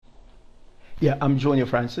Yeah, I'm Junior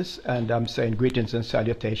Francis, and I'm saying greetings and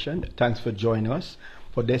salutation. Thanks for joining us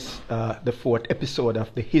for this, the fourth episode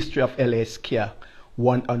of the History of LA Skia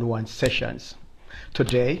one-on-one sessions.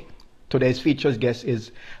 Today, today's featured guest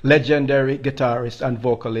is legendary guitarist and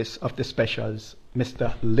vocalist of the Specials,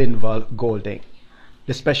 Mr. Linval Golding.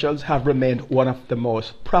 The Specials have remained one of the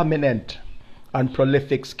most prominent and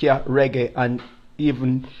prolific Skia, reggae, and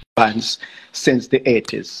even bands since the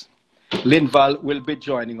 80s. Linval will be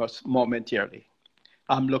joining us momentarily.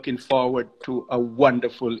 I'm looking forward to a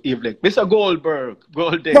wonderful evening. Mr. Goldberg,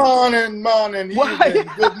 Golding. Morning, Why? evening,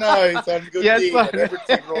 good night, and good Yes, day, and man.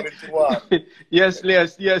 everything rolled into one. Yes,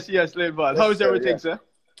 Linval. Yes, How's sir, everything, yeah. sir?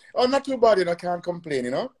 Oh, not too bad, can't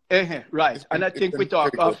complain, Right. And I It's think we been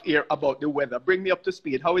talk pretty good. off here about the weather. Bring me up to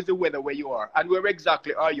speed. How is the weather where you are? And where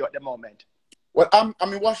exactly are you at the moment? Well, I'm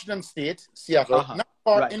in Washington State, Seattle, Uh-huh. not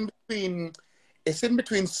far Right. in between, it's in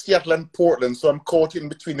between Seattle and Portland, so I'm caught in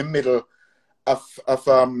between the middle of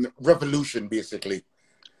Revolution, basically.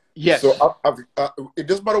 Yes. So it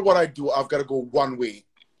doesn't matter what I do, I've got to go one way.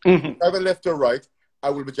 Mhm. Either left or right, I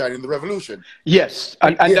will be joining the Revolution. Yes,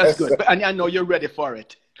 and that's Yes, good. And I know you're ready for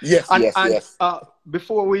it. yes, And, yes, and yes.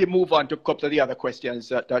 before we move on to a couple of the other questions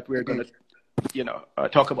that we're going to,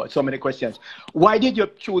 talk about, so many questions. Why did you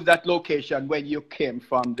choose that location when you came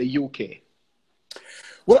from the UK?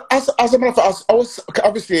 Well, as a matter of fact, I was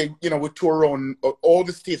obviously, we tour around all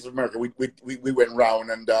the states of America. We went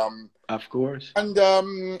round Of course. and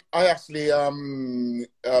I actually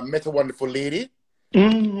met a wonderful lady,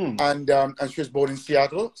 Mm. and she was born in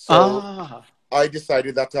Seattle. So I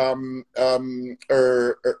decided that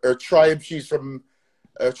her tribe, she's from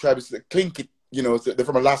tribe is the Tlingit, they're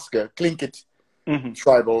from Alaska, Tlingit Mhm.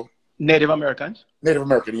 tribal, Native Americans? Native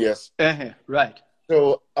American, yes. Right.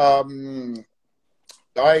 So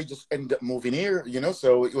I just ended up moving here,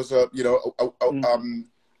 so it was a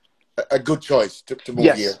good choice to move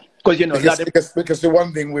here. Yes, because a lot of... Because the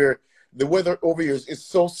one thing where the weather over here is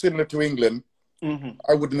so similar to England, Mhm.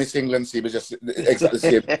 I wouldn't miss England. See, but just exactly the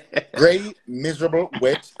same. Grey, miserable,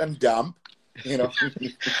 wet, and damp.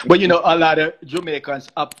 But a lot of Jamaicans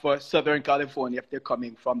up for Southern California if they're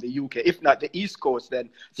coming from the UK. If not the East Coast, then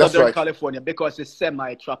That's Southern right. California, because it's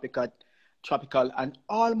tropical and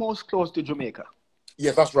almost close to Jamaica.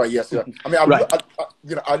 Yes, that's right. Yes, yeah. I mean, Right.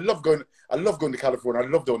 I love going to California. I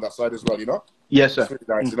love doing that side as well. Yes, sir. It's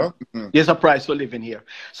really nice. Mhm. There's a price for living here.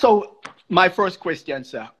 So, my first question,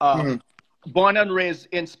 sir. Born and raised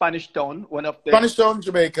in Spanish Town, one of the Spanish Town,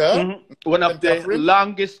 Jamaica. one of St. the Catherine.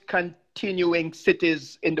 longest continuing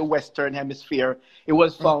cities in the Western Hemisphere. It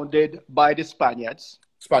was founded by the Spaniards.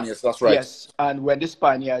 Spaniards, that's right. Yes, and when the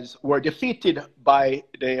Spaniards were defeated by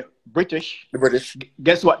the British, The British.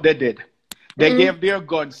 guess what they did? They gave their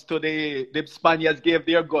guns to the Spaniards gave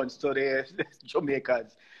their guns to the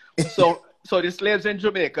Jamaicans. So the slaves in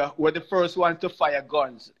Jamaica were the first ones to fire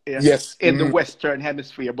guns in the Western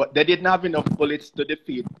Hemisphere, but they didn't have enough bullets to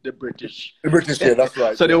defeat the British. The British, yeah, that's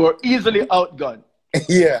right. So they were easily outgunned.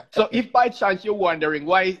 Yeah. So if by chance you're wondering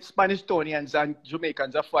why Spanish Tonians and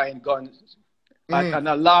Jamaicans are firing guns at an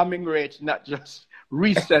alarming rate, not just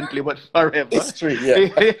recently but forever. History, yeah.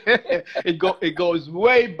 it goes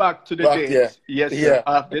way back to the days. Yeah. Yes, sir.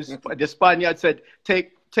 Yeah. The Spaniards said,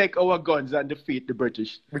 take our guns and defeat the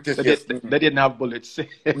British. British, They, yes. they didn't have bullets.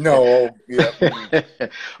 No, yeah.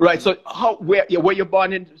 Right. So where were you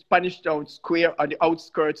born in Spanish Town Square on the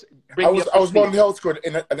outskirts? I was born in the outskirts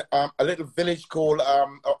in a little village called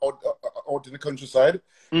out in the countryside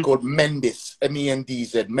called Mendes,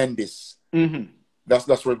 Mendz, Mendes. Mm-hmm. That's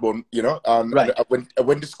where I was born, And Right. I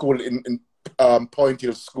went to school in Point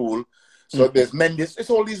Hill School. So there's Mendes. It's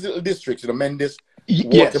all these little districts, Mendes,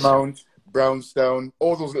 Yes. Watermount, Brownstown,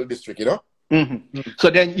 all those little districts, So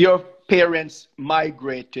then your parents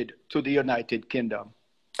migrated to the United Kingdom.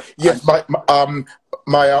 Yes,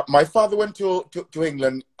 my father went to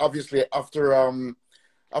England, obviously after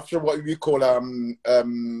what we call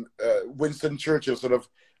Winston Churchill sort of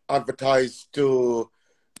advertised to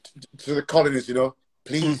the colonies,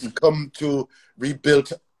 please come to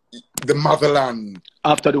rebuild the motherland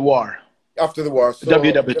After the war. after the war. So,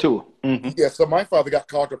 WW2. Mm-hmm. yeah, so my father got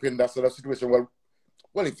caught up in that sort of situation.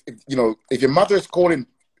 Well, if your mother is calling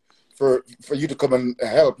for you to come and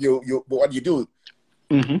help you, what do you do?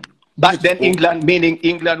 Mm-hmm. Back then,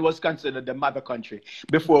 England was considered the mother country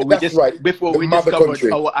before we discovered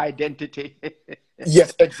country. our identity.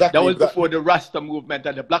 Yes, exactly. That was before the Rasta movement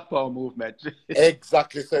and the Black Power movement.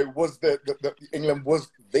 Exactly. So it was the England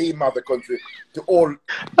was the mother country to all.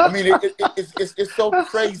 I mean, it's so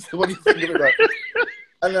crazy when you think of that.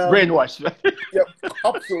 And, Brainwashed. Yeah,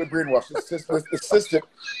 absolutely brainwashed. It's system.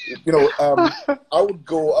 I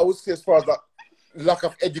would say as far as that lack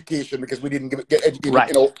of education because we didn't get educated,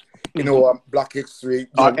 Right. Black history,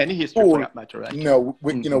 Or any history for school. that matter, right? No,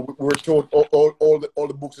 we were told all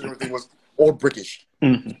the books and everything was all British.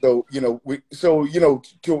 So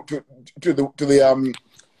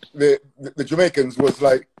the Jamaicans was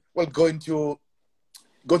like, well, going to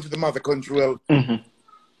the mother country. Well,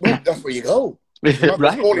 that's where you go. The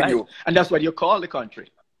mother's calling you, and that's what you call the country.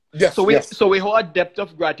 Yes. So we owe a debt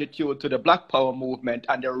of gratitude to the Black Power movement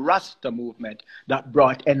and the Rasta movement that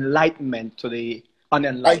brought enlightenment to the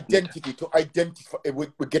unenlightened. Identity, to identify. We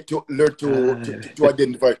get to learn to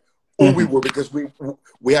identify who we were, because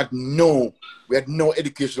we had no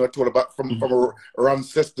education at all about from our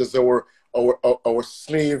ancestors, our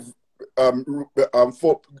slave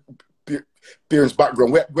parents'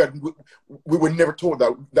 background. We were never told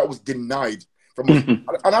that was denied from us.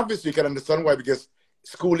 And obviously you can understand why, because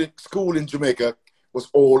school in Jamaica is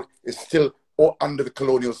still all under the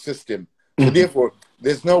colonial system. So therefore,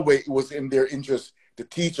 there's no way it was in their interest to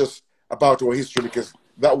teach us about our history, because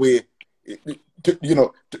that way,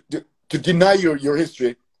 to deny your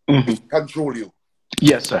history, is to control you.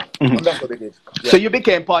 Yes, sir. And that's what they did. Yeah. So you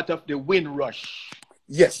became part of the Windrush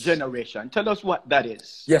Yes. generation. Tell us what that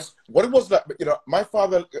is. Yes. What it was like, my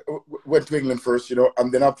father went to England first,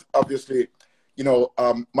 and then obviously,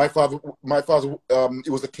 my father, he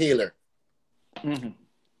was a tailor.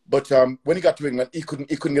 But when he got to England, he couldn't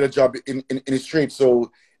get a job in his trade,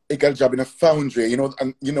 so he got a job in a foundry.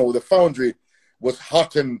 And the foundry was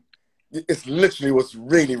hot, and it literally was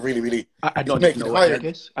really, really, really. I don't know what that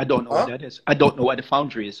is. I don't know what that is. I don't know what the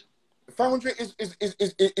foundry is. The foundry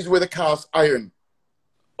is where the cast iron.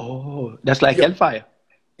 Oh, that's like hellfire.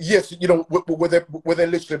 Yes, where they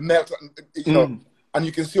literally melt, and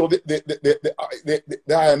you can see all the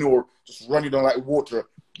iron ore just running down like water.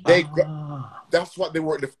 That's what they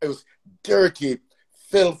were. It was dirty,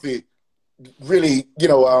 filthy, really,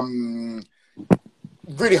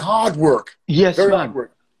 really hard work. Yes, very man. hard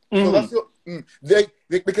work. So that's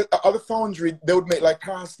because other foundry, they would make like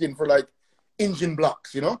casting for like engine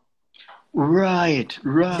blocks, Right.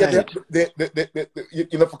 Yeah,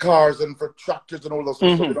 for cars and for tractors and all those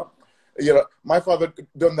stuff. My father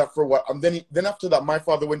done that for a while, and then after that, my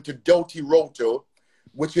father went to Doughty Roto,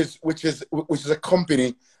 which is a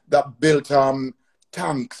company that built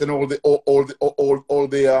tanks and all the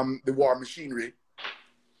war machinery.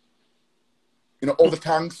 All the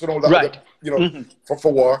tanks and all that. Right.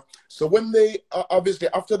 For war. So when they obviously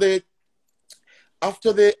after they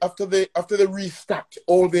restocked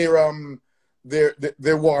all their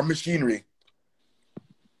war machinery,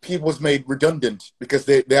 people was made redundant because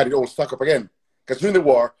they had it all stuck up again. Because during the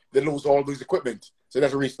war, they lose all these equipment, so they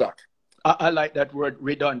have to restock. I like that word,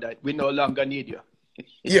 redundant. We no longer need you.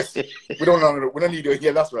 Yes, we don't need you.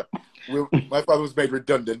 Yeah, that's right. My father was made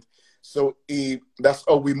redundant, so that's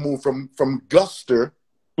how we moved from Gloucester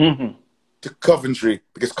to Coventry,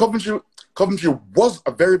 because Coventry was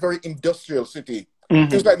a very, very industrial city.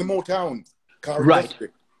 It was like the Motown car industry.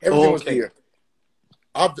 Everything was here.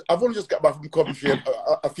 I've only just got back from Coventry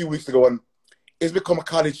a few weeks ago, and it's become a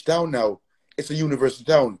college town now. It's a university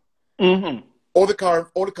town. All the car,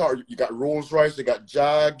 you got Rolls Royce, you got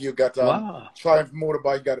Jag, you got Triumph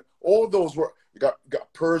motorbike, you got all those you got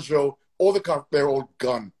Peugeot, all the cars, they're all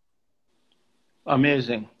gone.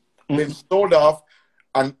 Amazing. They've sold off,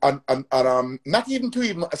 and not even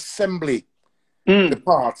to assembly the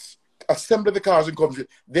parts, assembly the cars in Coventry.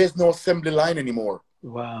 There's no assembly line anymore.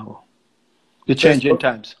 Wow. The changing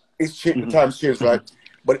times. It's changing. The times change, right?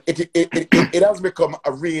 But it has become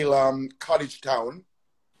a real college town,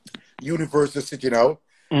 university city now,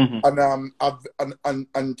 and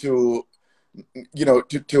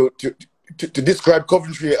to describe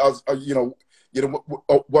Coventry as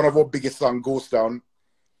one of our biggest town, ghost town.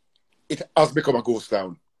 It has become a ghost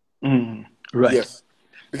town. Right. Yes,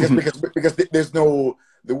 because there's no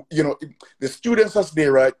the students that's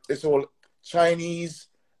there, right? It's all Chinese,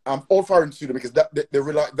 all foreign students, because they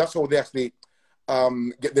rely. That's how they actually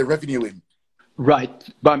get their revenue in. Right,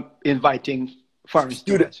 by inviting foreign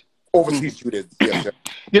students. Overseas students, yes.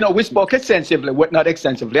 We spoke extensively, not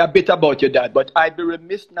extensively, a bit about your dad, but I'd be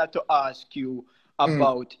remiss not to ask you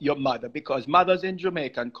about your mother, because mothers in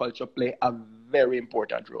Jamaican culture play a very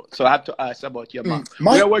important role. So I have to ask about your mom.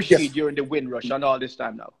 Where was she during the Windrush and all this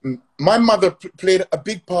time now? My mother played a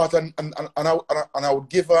big part, and I would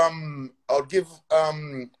give I'll give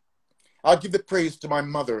the praise to my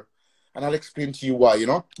mother, and I'll explain to you why.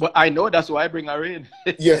 Well, I know, that's why I bring her in.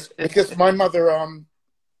 Yes, because my mother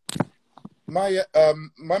my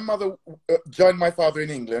mother joined my father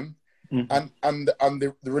in England, and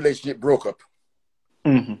the relationship broke up.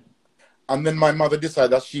 And then my mother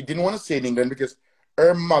decided that she didn't want to stay in England because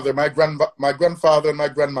her mother, my grandfather and my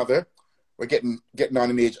grandmother were getting on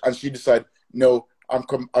in age, and she decided, no, I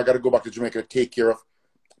got to go back to Jamaica to take care of,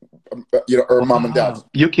 her mom and dad.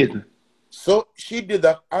 You kidding? So she did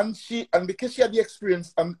that, and because she had the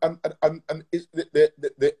experience, and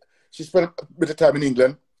she spent a bit of time in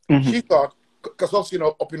England. She thought, because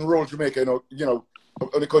also up in rural Jamaica, in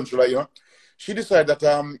the country, like she decided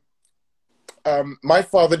that my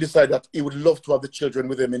father decided that he would love to have the children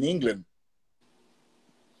with him in England.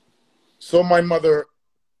 So my mother,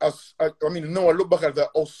 I look back at that,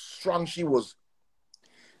 how strong she was.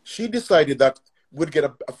 She decided that we'd get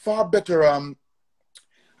a far better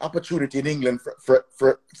opportunity in England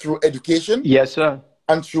through education. Yes, sir.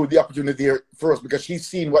 And through the opportunity there for us, because she's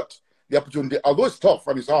seen what the opportunity, although it's tough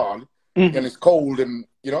and it's hard and it's cold and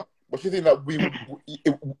but she think that we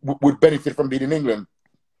would benefit from being in England.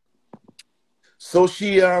 So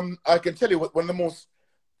she, I can tell you one of the most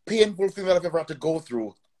painful things that I've ever had to go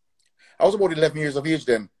through. I was about 11 years of age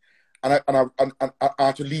then, and I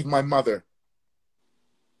had to leave my mother.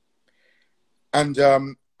 And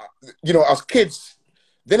as kids,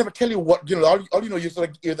 they never tell you what, all you know, you sort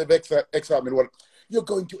of hear the excitement, what, you're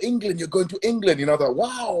going to England, that,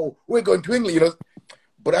 wow, we're going to England,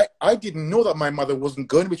 But I didn't know that my mother wasn't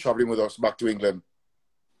going to be traveling with us back to England.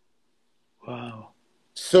 Wow.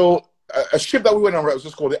 So a ship that we went on was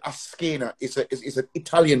just called the Ascana. It's an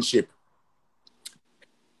Italian ship.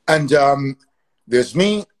 And there's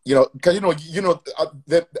me, because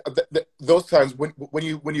those times when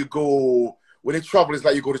you go, when you travel, it's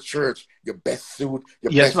like you go to church, your best suit,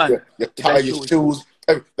 your tie, your shoes.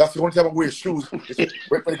 That's the only time I wear shoes. It's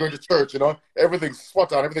when you're going to church, everything's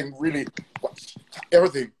spot on, everything really,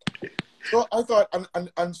 everything. So I thought,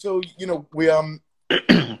 and so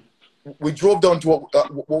we drove down to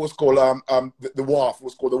what was called the wharf. It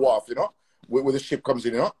was called the wharf, where the ship comes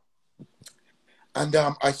in, And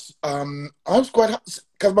I was quite happy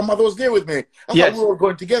because my mother was there with me. I thought we were all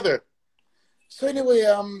going together. So anyway,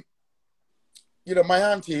 my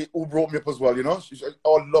auntie who brought me up as well, I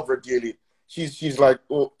love her dearly. She's like,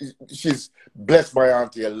 she's blessed by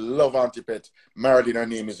auntie. I love Auntie Pet. Marilyn, her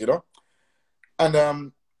name is,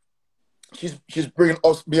 And she's bringing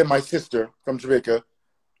us, me and my sister from Jamaica,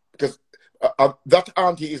 because that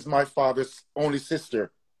auntie is my father's only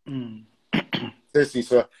sister.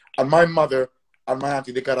 So, and my mother and my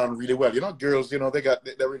auntie, they got on really well. Girls, they're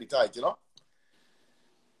really tight,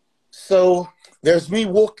 So there's me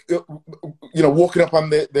walking up on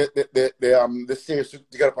the stairs to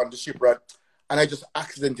get up on the ship, right? And I just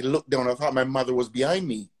accidentally looked down. I thought my mother was behind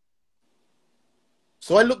me.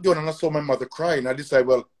 So I looked down and I saw my mother crying. I decided,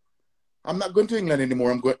 well, I'm not going to England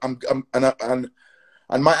anymore. And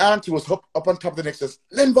my auntie was up on top of the next, says,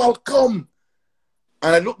 Linval, come.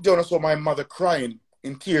 And I looked down and saw my mother crying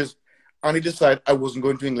in tears. And I decided I wasn't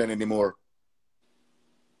going to England anymore.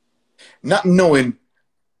 Not knowing,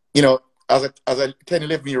 as a 10,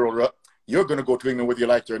 11-year-old, you're going to go to England whether you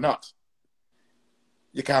like it or not.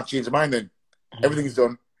 You can't change your mind then. Everything's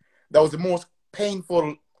done. That was the most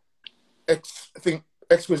painful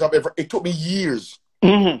experience I've ever. It took me years.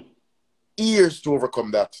 Years to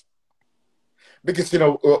overcome that. Because,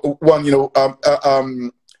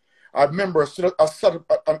 I remember I sat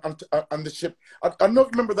on the ship. I don't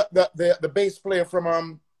remember that the bass player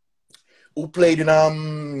from who played in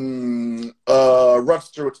Rod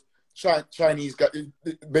Stewart, Chinese guy,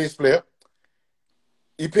 bass player.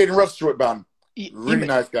 He played in Rod Stewart band. Really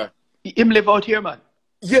nice guy. Him live out here, man.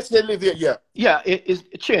 Yes, they live here. Yeah. Yeah, is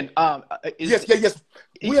Chin. Yes.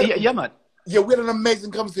 Yeah, man. Yeah, we had an amazing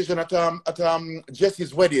conversation at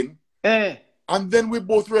Jesse's wedding. And then we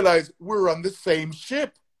both realized we're on the same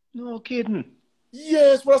ship. No kidding.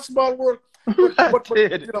 Yes, what a small world.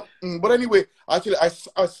 But anyway, actually, I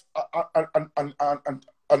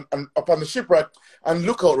up on the ship, right, and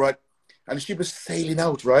look out, right, and the ship is sailing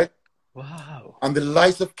out, right. Wow. And the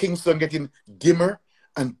lights of Kingston getting dimmer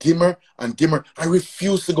and dimmer and dimmer. I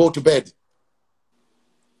refuse to go to bed.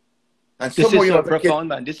 And this is so profound,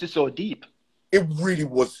 man. This is so deep. It really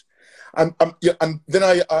was. And then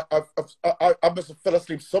I must have fell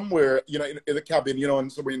asleep somewhere, in the cabin,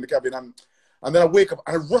 and somewhere in the cabin, and then I wake up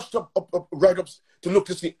and I rushed up right up to look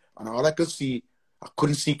to see, and all I could see, I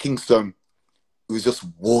couldn't see Kingston. It was just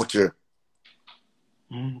water.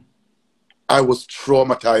 I was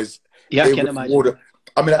traumatized. Yeah, I can imagine. Water.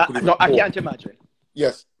 I mean, I can't imagine.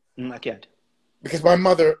 Yes, I can't. Because my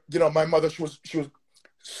mother, she was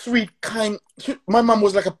sweet, kind. My mom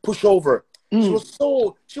was like a pushover. She was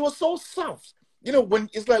so soft. When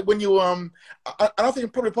it's like when you I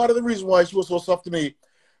think probably part of the reason why she was so soft to me,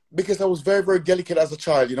 because I was very, very delicate as a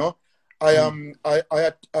child. I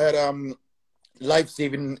had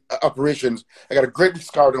life-saving operations. I got a great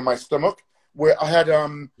scar on my stomach where I had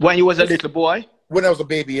when you was a little boy. When I was a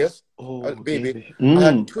baby, yes. Oh, A baby. baby. I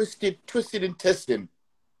had twisted intestine.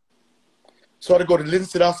 So I had to go to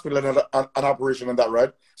Linstead Hospital and had an operation on that,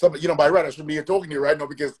 right? So, you know, by right, I shouldn't be here talking to you right now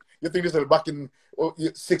because you think this is back in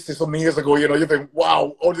 60-something years ago, you know, you think,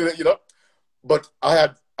 wow, how did it, you know? But I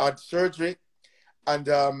had surgery and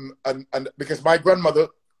because my grandmother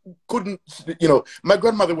couldn't, you know, my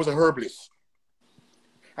grandmother was a herbalist.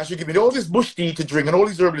 And she gave me all this bush tea to drink and all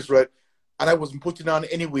these herbalists, right? And I wasn't putting on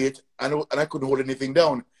any weight and I couldn't hold anything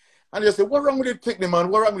down. And they said, what wrong with it, Pickney, man?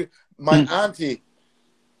 What wrong with it? My auntie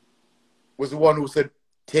was the one who said,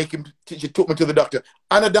 take him, she took me to the doctor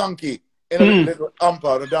on a donkey, in a little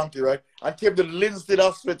umpa on a donkey, right? And came to Linstead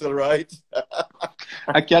Hospital, right?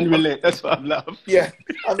 I can relate. That's why I'm laughing. Yeah,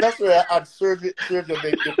 and that's where I had surgery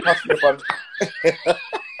they passed me up on.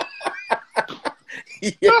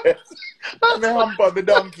 Yes, and the hump on the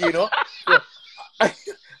donkey, you know. So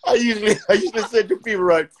I usually say to people,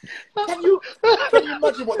 right, can you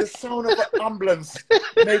imagine what the sound of an ambulance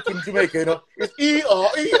make in Jamaica, you know? It's E-R,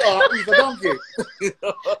 he's a donkey. You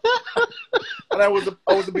know? And I was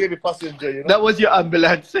a baby passenger, you know? That was your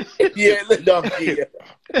ambulance. Yeah, the donkey,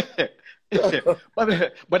 yeah.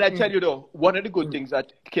 But I tell you though, one of the good things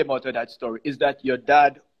that came out of that story is that your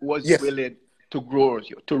dad was willing to grow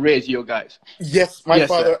you, to raise you guys. Yes, my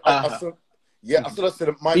father, I still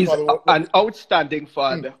said my father was an outstanding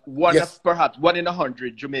father, perhaps 1 in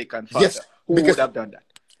 100 Jamaican father who would have done that.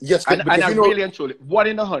 Yes, and I really and truly, 1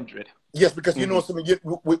 in 100. Yes, because you know something,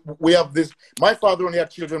 we have this, my father only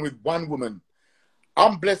had children with one woman.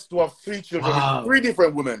 I'm blessed to have 3 children with 3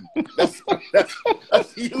 different women. That's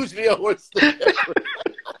usually how it's.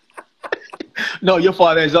 No, your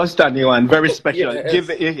father is outstanding one, very special.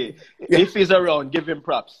 Yes. If he's around, give him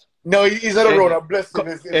props. No, he's not around. I'm blessed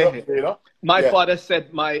him. You know? My father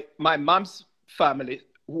said my mom's family,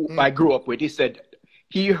 who I grew up with, he said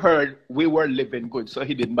he heard we were living good, so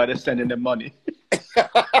he didn't bother sending them money.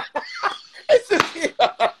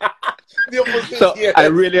 So I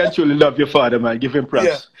really and truly love your father, man. Give him props.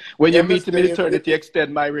 Yeah. When you meet him in eternity,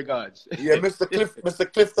 extend my regards. Yeah,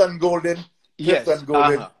 Mr. Clifton Golden. Clifton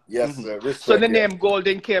Golden. Yes. Respect, so the name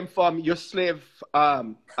Golden came from your slave.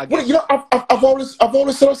 Well, you know, I've always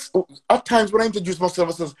said, at times when I introduce myself,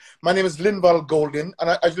 I says my name is Linval Golden, and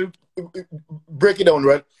I break it down,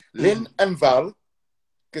 right? Lynn and Val,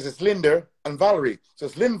 because it's Linda and Valerie, so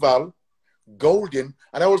it's Linval Golden,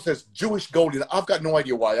 and I always says Jewish Golden. I've got no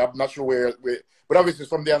idea why. I'm not sure where but obviously it's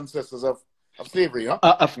from the ancestors of slavery, huh?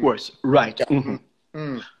 Of course, right.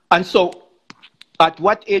 And so, at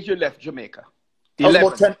what age you left Jamaica?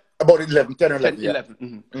 11. About 11, 10 or 11. 10,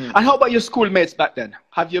 11. And how about your schoolmates back then?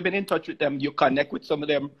 Have you been in touch with them? You connect with some of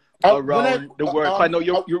them around the world? I know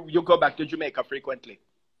you go back to Jamaica frequently.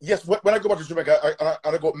 Yes, when I go back to Jamaica,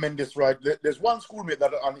 I go Mendes, right? There's one schoolmate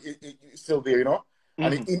that is still there, you know?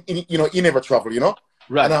 And he never traveled, you know?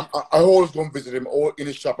 Right. And I always go and visit him in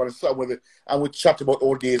his shop and sit with it, and we chat about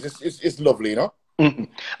old days. It's lovely, you know? And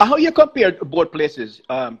how you compare both places?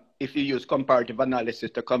 If you use comparative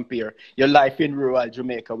analysis to compare your life in rural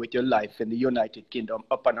Jamaica with your life in the United Kingdom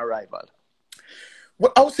upon arrival?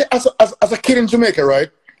 Well, I would say as a kid in Jamaica,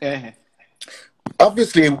 right?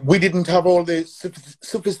 Obviously, we didn't have all the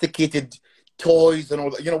sophisticated toys and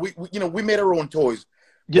all that. We made our own toys.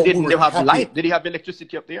 You didn't have light? Did you have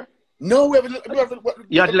electricity up there? No, we had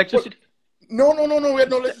electricity? No, we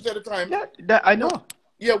had no electricity at the time. Yeah, I know.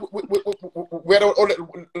 Yeah, we had all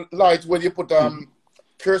the lights where you put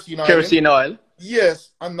kerosene oil. Kerosene oil.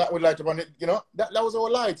 Yes, and that would light up on it. You know, that was our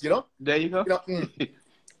light. You know. There you go.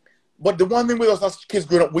 But the one thing with us as kids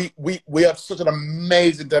growing up, we had such an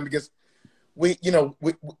amazing time because we're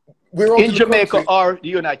in Jamaica or the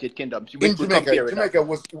United Kingdom. In Jamaica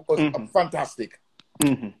was fantastic.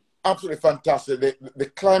 Absolutely fantastic. The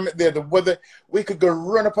climate there, the weather. We could go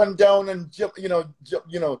run up and down and jump.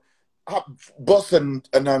 Bus and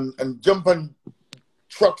jump on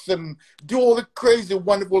trucks and do all the crazy,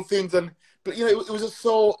 wonderful things. But it was just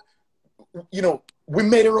so, we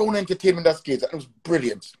made our own entertainment as kids. And it was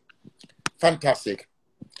brilliant. Fantastic.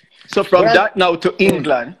 So from that now to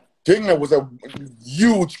England. To England was a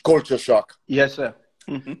huge culture shock. Yes, sir.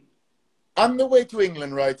 On the way to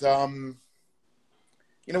England, right,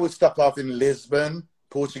 we stopped off in Lisbon,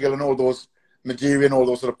 Portugal, and all those, Madeira and all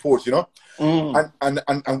those sort of ports, you know?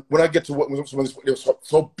 And when I get to what was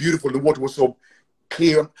so beautiful, the water was so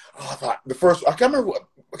clear. I thought I can't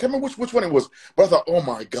remember which one it was, but I thought, oh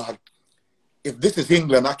my God, if this is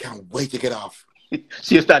England, I can't wait to get off.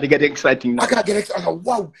 So you started getting exciting now. I got get excited. I thought,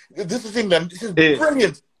 wow, this is England. This is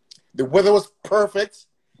brilliant. The weather was perfect.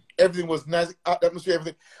 everything was nice, atmosphere,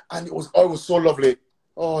 everything, and it was so lovely.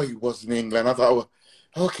 Oh, it was in England. I thought,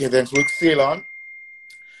 oh, okay, then so we sail on.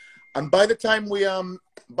 And by the time we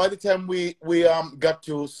got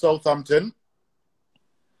to Southampton,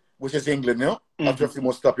 which is England, you know, after a few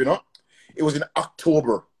more stops, you know, it was in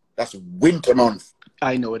October. That's winter month.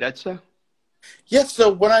 I know that, sir. Yes,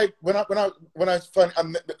 so when I find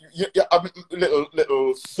I'm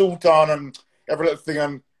little suit on and every little thing,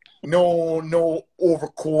 and no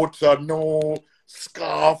overcoat or no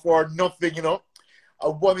scarf or nothing, you know.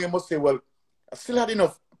 One thing I must say, well, I still had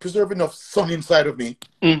preserved enough sun inside of me,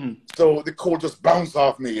 so the cold just bounced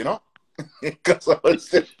off me, you know, because I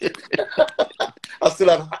still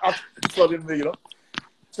had hot sun in me, you know.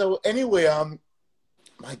 So anyway,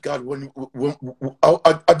 my God, when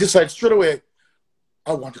I decided straight away,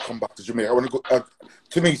 I want to come back to Jamaica. I want to go.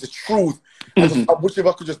 To me, it's the truth. I wish if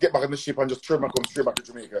I could just get back on the ship and just come straight back to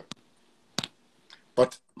Jamaica.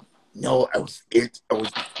 But no, this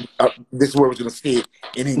is where I was going to stay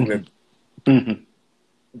in England.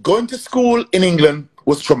 Going to school in England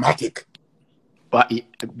was traumatic. But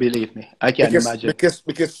believe me, I can't imagine.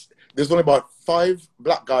 Because there's only about 5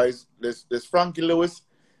 black guys. There's Frankie Lewis,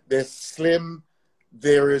 there's Slim,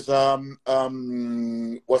 there is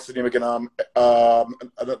what's the name again?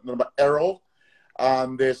 Errol,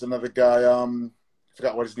 and there's another guy. I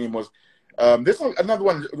forgot what his name was. There's another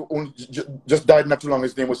one who just died not too long.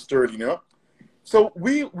 His name was Sterling, you know. So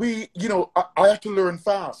we you know, I had to learn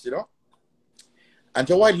fast, you know. And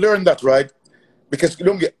so I learned that, right? Because you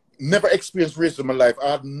don't never experienced racism in my life.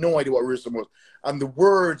 I had no idea what racism was, and the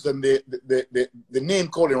words and the name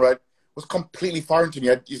calling, right, was completely foreign to me.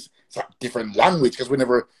 It's a different language because we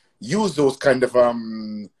never use those kind of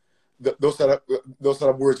those sort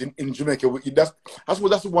of words in Jamaica. That's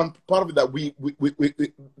one part of it that we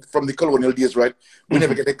from the colonial days, right? We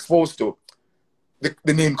never get exposed to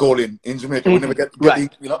the name calling in Jamaica. We never get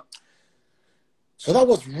right. You know. So that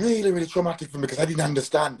was really, really traumatic for me because I didn't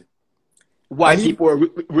understand why people were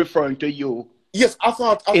referring to you. Yes, I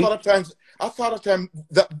thought at times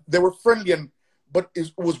that they were friendly, but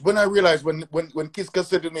it was when I realized when Kiska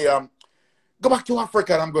said to me, "Go back to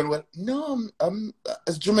Africa," and I'm going, "Well, no,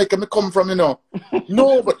 as Jamaica, me come from, you know,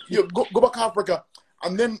 no, but you go back to Africa,"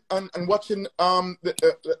 and then and watching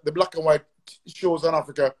the black and white shows on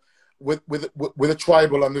Africa with the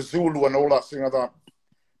tribal and the Zulu and all that thing like that.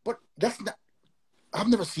 But that's not. I've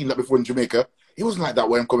never seen that before in Jamaica. It wasn't like that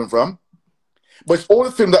where I'm coming from. But it's all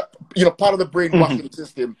the thing that, you know, part of the brainwashing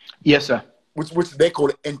system. Yes, sir. Which they call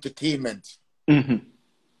it entertainment.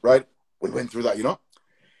 Right? We went through that, you know.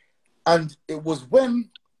 And it was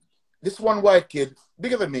when this one white kid,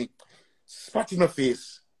 bigger than me, spat in my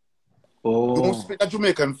face. Oh. Don't spit that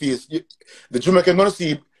Jamaican face. The Jamaican going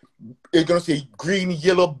to see green,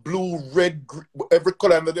 yellow, blue, red, every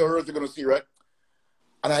color under the earth you're going to see, right?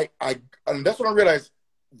 And that's when I realized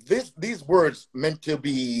these words meant to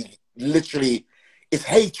be literally, it's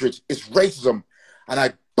hatred, it's racism, and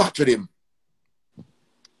I battered him.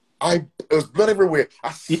 It was blood everywhere.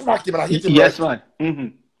 I smacked him and I hit him. Yes, right.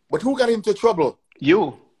 Man. But who got him into trouble?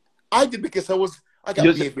 You. I did because I got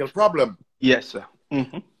a behavioral problem. Yes, sir.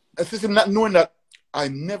 It's just not knowing that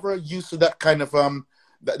I'm never used to that kind of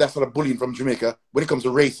that sort of bullying from Jamaica when it comes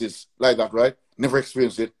to races like that, right? Never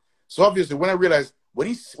experienced it. So obviously, when I realized when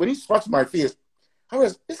he spat in my face, I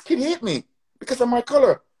realized this kid hate me because of my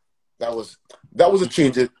color. That was a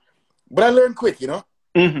change. But I learned quick, you know.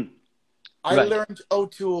 I learned how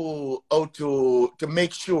to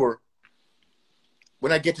make sure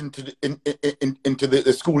when I get into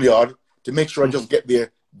the schoolyard to make sure I just get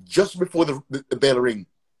there just before the bell ring.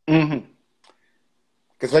 Because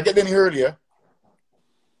if I get there any earlier,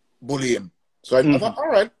 bullying. So I thought, all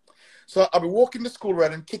right. So I'll be walking to school,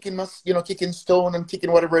 right, and kicking stone and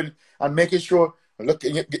kicking whatever, and making sure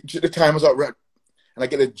the time is out, right. And I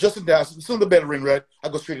get it just in time. As soon as the bell ring, right, I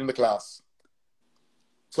go straight into class.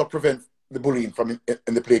 So I prevent the bullying from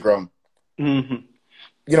in the playground. You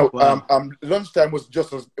know, wow. Lunchtime was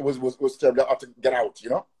just as was terrible. I had to get out. You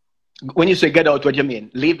know. When you say get out, what do you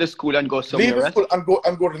mean? Leave the school and go somewhere? Leave the school and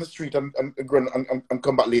go to the street and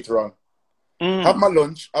come back later on. Have my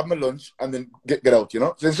lunch, and then get out. You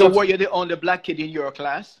know. So were you the only black kid in your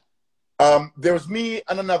class? There was me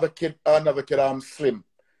and another kid, Slim.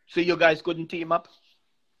 So you guys couldn't team up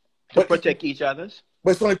to protect each other's?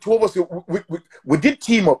 But it's only 2 of us. We did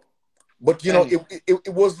team up, but you know,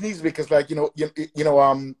 it wasn't easy because, like, we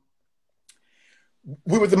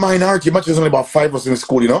were the minority. Much there's only about 5 of us in the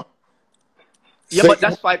school, you know. Yeah, so, but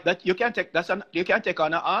that's 5. That you can't take. You can't take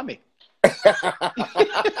on an army.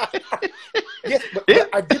 Yes, but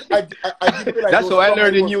I did realize That's how how I strong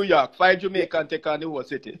learned in was. New York. 5 Jamaican take on the whole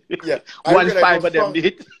city. Yeah, I One realized how five of them strong.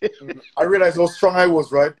 did. I realized how strong I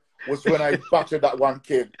was, right? Was when I battered that one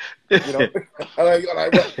kid, you know, and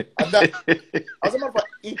that, as a matter of fact,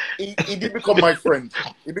 he did become my friend.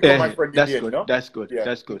 He became my friend in That's the end, you good. know. That's good. Yeah.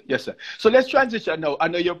 That's good. Yes, sir. So let's transition now. I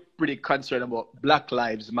know you're pretty concerned about Black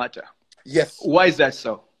Lives Matter. Yes. Why is that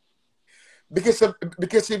so? Because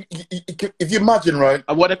if you imagine, right?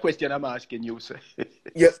 What a question I'm asking you, sir.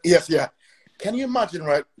 Yes, yeah. Can you imagine,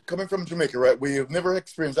 right? Coming from Jamaica, right, where you've never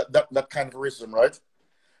experienced that kind of racism, right?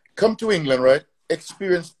 Come to England, right?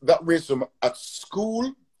 Experience that racism at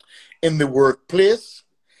school, in the workplace,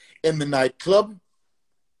 in the nightclub,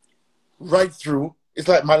 right through. It's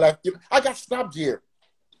like my life. I got stabbed here.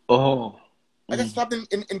 Oh. I got stabbed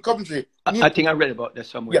in Coventry. I think I read about that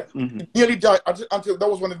somewhere. Yeah, nearly died until that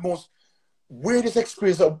was one of the most weirdest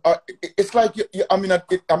experiences. It's like I'm in a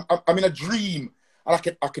dream,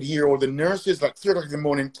 and I could hear all the nurses like 3 o'clock in the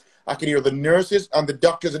morning. I could hear the nurses and the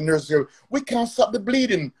doctors and nurses go, "We can't stop the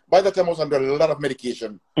bleeding." By that time, I was under a lot of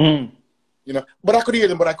medication, you know. But I could hear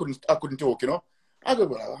them, but I couldn't talk, you know. I go,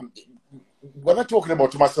 well, what am I talking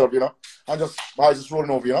about to myself, you know? I was just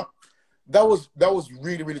rolling over, you know. That was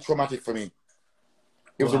really, really traumatic for me.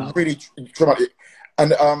 It was a really traumatic.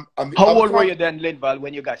 And how old were you then, Linval,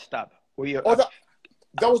 when you got stabbed? Were you? Oh, that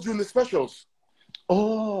was during the specials.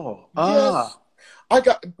 Oh, yes. I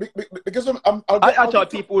got because I thought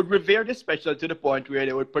people would revere the special to the point where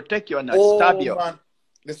they would protect you and not stab you. Man,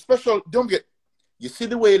 the special. Don't get. You see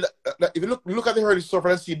the way. Like, if you look at the early stuff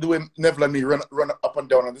and see the way Neville and me run up and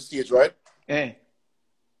down on the stage, right? Yeah.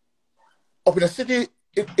 Up in a city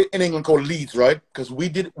in England called Leeds, right? Because we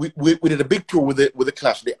did a big tour with the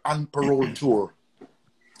Clash, the Unparoled tour.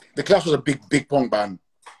 The Clash was a big punk band,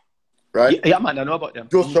 right? Yeah, man, I know about them.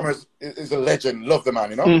 Joe Strummer is a legend. Love the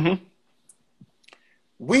man, you know.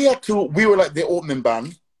 We were like the opening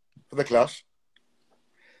band for the Clash.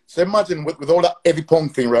 So imagine with all that heavy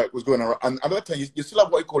punk thing, right, was going on. And at that time, you still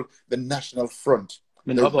have what you call the National Front.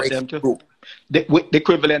 You know about them too? Group. The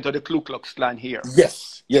equivalent of the Ku Klux Klan here.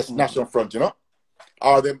 Yes, National Front, you know.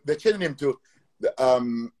 They're changing him to the,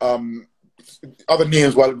 other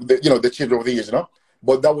names while they changed over the years, you know.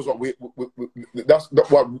 But that was what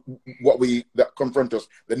that confront us,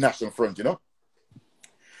 the National Front, you know.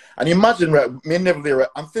 And imagine, right, me and Neville there, right,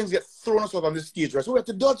 and things get thrown us out on the stage, right? So we have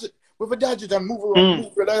to dodge it. We have to dodge it and move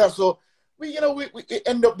around, like that. So we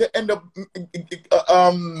end up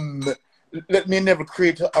let me never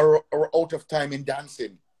create our out of time in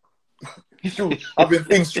dancing. Having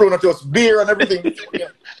things thrown at us, beer and everything.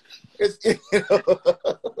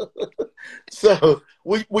 So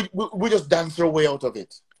we just dance our way out of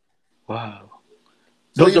it. Wow.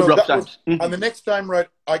 So, those are rough times. And the next time, right,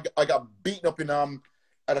 I got beaten up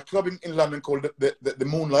at a club in London called the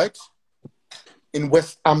Moonlight in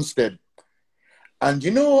West Hampstead. And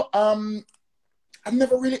you know, I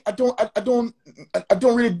don't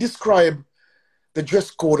really describe the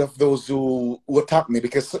dress code of those who attack me,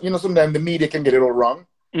 because you know sometimes the media can get it all wrong,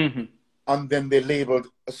 and then they labeled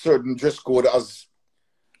a certain dress code as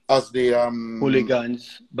the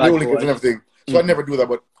hooligans, and everything. So I never do that,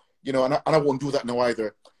 but you know, and I won't do that now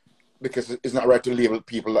either, because it's not right to label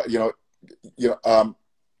people, you know.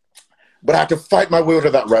 But I had to fight my way out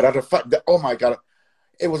of that, right? I had to fight. Oh my God,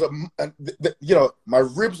 it was you know, my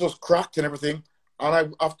ribs was cracked and everything.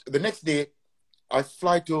 And after the next day, I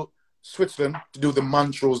fly to Switzerland to do the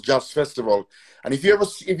Montrose Jazz Festival. And if you ever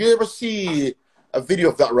see a video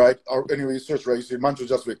of that, right, or anyway you search, right, you see Montrose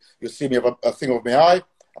Jazz Festival, you see me have a thing of my eye,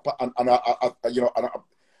 and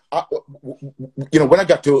when I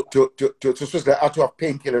got to Switzerland, I had to have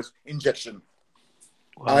painkillers injection.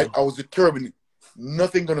 Wow. I was determined.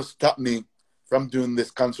 Nothing gonna stop me from doing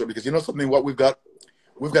this concert, because you know something, what we've got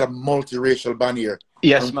a multiracial band here.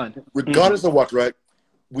 Yes, and man. Regardless of what, right?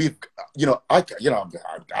 I'm not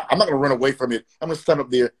gonna run away from it. I'm gonna stand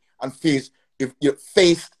up there and face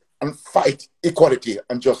and fight equality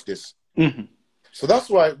and justice. So that's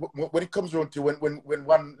why when it comes around to when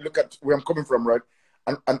one look at where I'm coming from, right,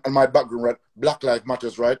 and my background, right, Black Lives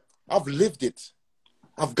Matters, right, I've lived it.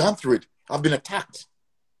 I've gone through it. I've been attacked.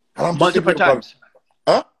 And I'm multiple times.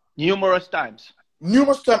 Huh? Numerous times.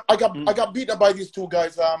 Numerous times. I got beaten by these two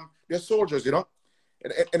guys. They're soldiers, you know,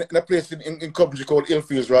 in a place in Coventry called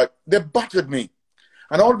Hillfields, right? They battered me,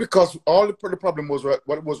 and all because the problem was, right,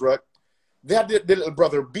 what it was, right, they had their little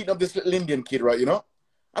brother beating up this little Indian kid, right, you know.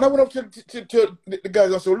 And I went up to the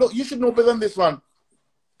guys and said, "Look, you should know better than this, man.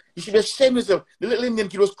 You should be ashamed of yourself." The little Indian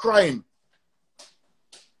kid was crying.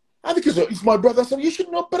 I think it's my brother. I said, "You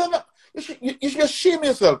should know better than that. You should be ashamed of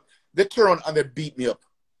yourself." They turn and they beat me up.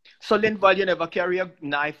 So, Linval, you never carry a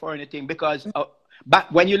knife or anything because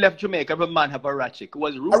back when you left Jamaica, every man have a ratchet. It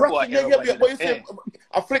was rude boy. What you say?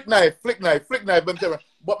 A flick knife,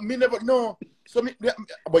 but me never, no. So,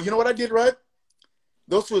 but you know what I did, right?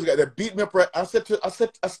 Those two guys, they beat me up, right? I said to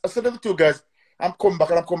the two guys, I'm coming back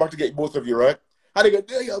to get both of you, right? And they go,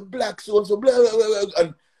 yeah, you're black, so blah, blah, blah, blah.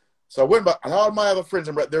 And so I went back, and all my other friends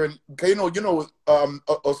are right there, and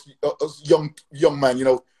us young man,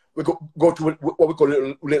 we go to what we call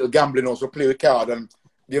little gambling house, we play with card, and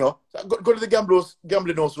so go to the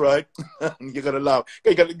gambling house, right? You gotta laugh.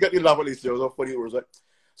 You gotta laugh at least. It was 40 euros, right?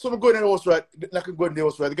 So I'm going in the house, right? Like I'm going in the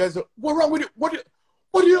house, right? The guys go, what wrong with you? What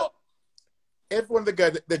do you? Every one of the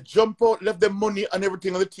guys, they jump out, left their money and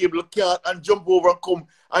everything on the table, card, and jump over and come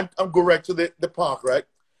and go right to the park, right?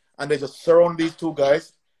 And they just surround these two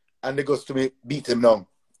guys, and they goes to me, beat him down.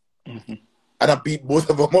 Mm-hmm. And I beat both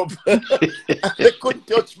of them up. And they couldn't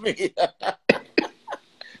touch me.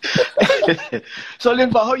 So,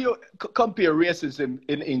 Linval, how you compare racism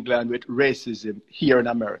in England with racism here in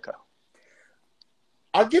America?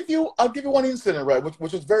 I'll give you one incident, right, which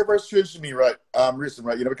was very, very strange to me, right, recent,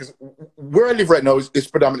 right, because where I live right now is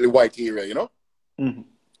predominantly white area, Mm-hmm.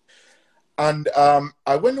 And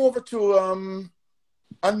I went over to,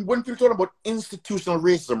 and when people talk about institutional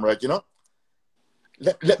racism, right,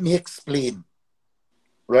 let me explain,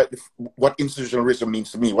 right, what institutional racism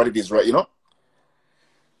means to me, what it is, right,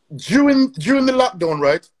 During the lockdown,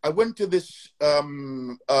 right, I went to this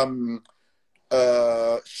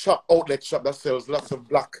outlet shop that sells lots of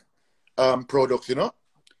black products,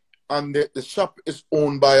 and the shop is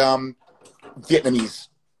owned by Vietnamese,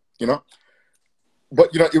 but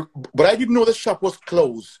but I didn't know the shop was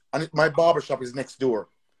closed, and my barber shop is next door.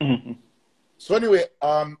 Mm-hmm. So anyway,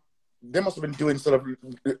 they must have been doing sort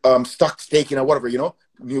of stock staking or whatever,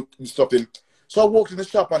 new stuff in. So I walked in the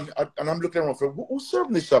shop and I'm looking around for who's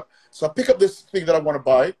serving this shop. So I pick up this thing that I want to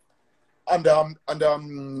buy, and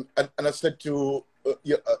I said to,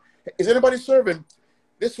 is anybody serving?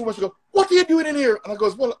 This woman, she goes, what are you doing in here? And I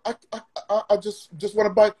goes, well, I just want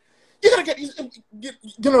to buy. You gotta get,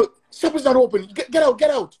 shop is not open. Get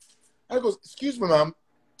out. And I goes, excuse me, ma'am,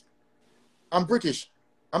 I'm British.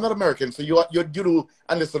 I'm not American, so you do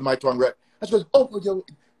understand my tongue, right? And she goes, oh,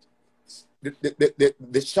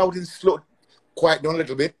 the shouting slowed quiet down a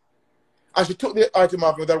little bit. And she took the item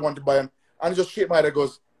off that I wanted to buy, and just shake my head and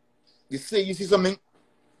goes, you see something?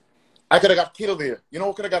 I could have got killed there. You know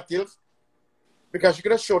who could have got killed? Because she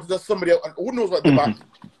could have shouted at somebody else, and who knows what the back.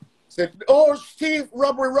 Said, oh, Steve,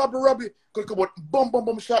 robbery. Could come out,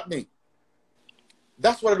 boom, shot me.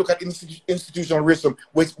 That's what I look at institutional racism,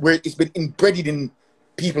 where it's been embedded in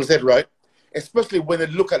people's head, right? Especially when they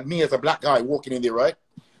look at me as a black guy walking in there, right?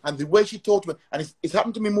 And the way she talked to me, and it's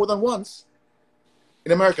happened to me more than once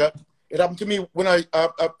in America. It happened to me when I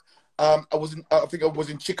think I was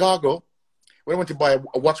in Chicago when I went to buy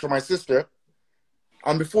a watch for my sister.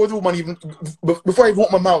 And before the woman before I even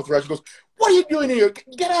opened my mouth, right, she goes, what are you doing here?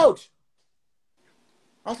 Get out.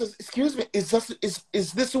 I said, excuse me, is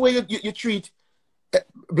this the way you treat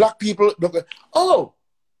black people? Oh,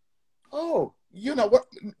 what?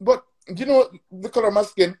 But the color of my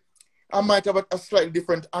skin, I might have a slightly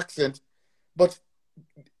different accent, but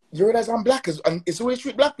you realize I'm black, and it's the way you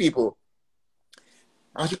treat black people.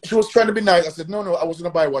 And she was trying to be nice. I said, no, I was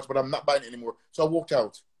going to buy a watch, but I'm not buying it anymore. So I walked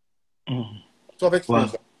out. Mm-hmm. So I've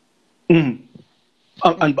experienced that.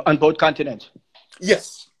 Mm-hmm. On both continents?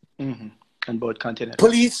 Yes. Mm-hmm. On both continents.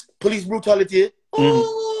 Police brutality. Mm-hmm.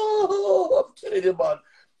 Oh, I'm telling you, man.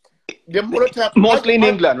 The more time, mostly in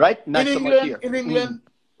England, right? Not in so England, much here. In England,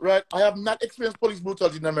 right? I have not experienced police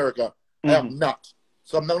brutality in America. Mm-hmm. I have not.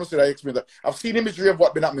 So I'm not going to say that I experienced that. I've seen imagery of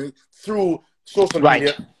what's been happening through social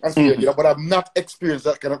media and see it, but I've not experienced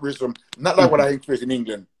that kind of racism. Not like what I experienced in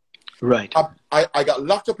England. Right. I got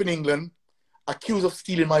locked up in England, accused of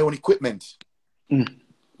stealing my own equipment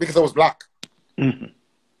because I was black. Mm-hmm.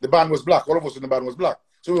 The band was black. All of us in the band was black.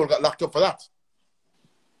 So we all got locked up for that.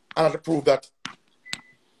 And I had to prove that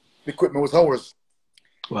the equipment was ours.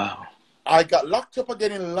 Wow. I got locked up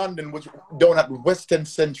again in London, which down at West End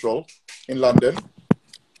Central in London.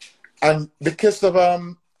 And because of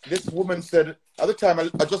this woman said, at the time,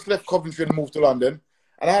 I just left Coventry and moved to London,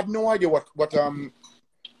 and I had no idea what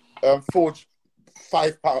forged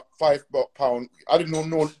 £5. I didn't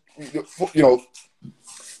know,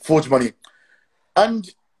 forged money. And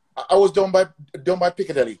I was down by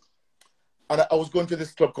Piccadilly, and I was going to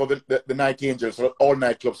this club called the Night Angels, so all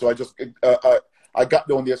night club. So I just I got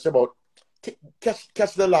down there, so about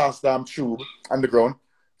catch the last tube underground,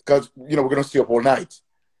 because we're gonna stay up all night.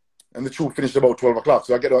 And the tube finished about 12 o'clock.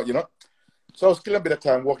 So I get out, So I was killing a bit of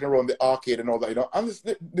time walking around the arcade and all that, you know. And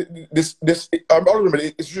this I remember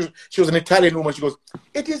she was an Italian woman. She goes,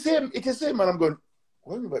 it is him. And I'm going,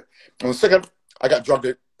 wait a minute. And the second, I got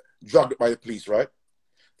drugged by the police, right?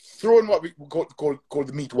 Thrown what we call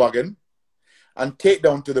the meat wagon and take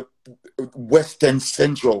down to the West End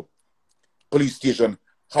Central police station.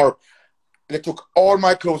 They took all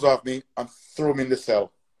my clothes off me and threw me in the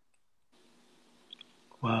cell.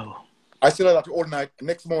 Wow. I still had that all night.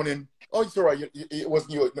 Next morning, oh, it's all right. It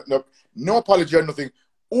wasn't you. No apology or nothing.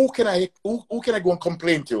 Who can I go and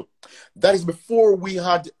complain to? That is before we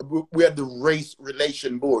had the race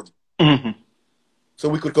relation board. Mm-hmm. So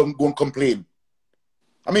we could go and complain.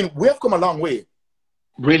 I mean, we have come a long way.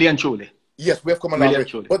 Really and truly. Yes, we have come a long way.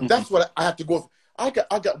 But that's what I had to go. I got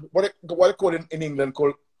what I call in England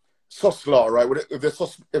called sus law, right? If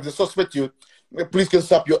they suspect you, the police can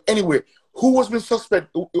stop you anyway. Who was been suspect?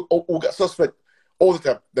 Who got suspect all the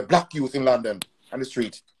time? The black youth in London and the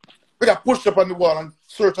street. We got pushed up on the wall and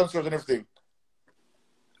search and everything.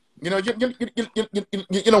 You know,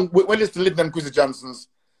 you know when it's the Lyndon Quincy Johnson's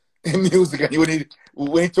music, and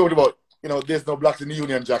when he talked about, you know, there's no blacks in the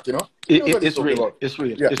Union Jack, you know? It's real. It's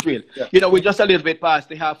real. Yeah. It's real. Yeah. You know, we're just a little bit past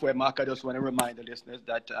the halfway mark. I just want to remind the listeners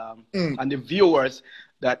that, and the viewers,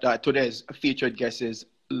 that today's featured guest is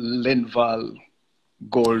Linval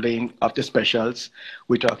Golding of the Specials.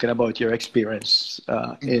 We're talking about your experience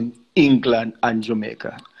in England and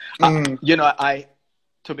Jamaica. You know,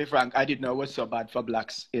 to be frank, I didn't know it was so bad for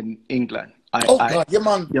blacks in England. God, yeah,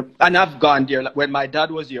 man. Yep. And I've gone there. When my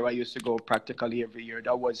dad was here, I used to go practically every year.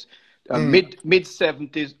 That was mid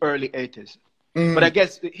 70s, early 80s. But I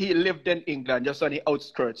guess he lived in England, just on the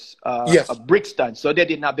outskirts of Brixton. So they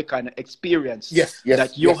didn't have the kind of experience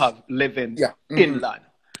that you have living inland.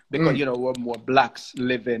 Because, you know, we're more blacks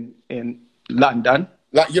living in London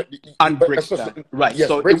and Brixton. Right. Yes,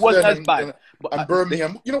 so Brixton it wasn't as bad. And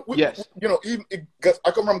Birmingham. You know, you know, even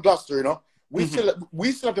I come from Gloucester, you know. We still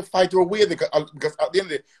have to fight our way because at the end of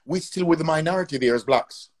the day, we still were the minority there as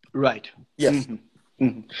blacks. Right. Yes.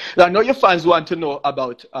 Now, I know your fans want to know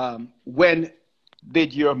about when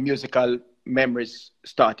did your musical memories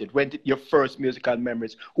started? When did your first musical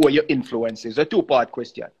memories? Who were your influences? A two-part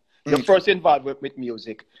question. Your first involvement with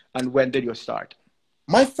music, and when did you start?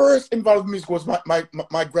 My first involvement with music was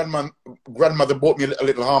my grandmother bought me a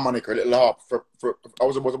little harmonica, a little harp for I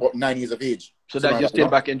was about 9 years of age. So that you're still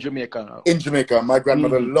back in Jamaica now? In Jamaica. My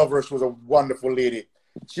grandmother loved her. She was a wonderful lady.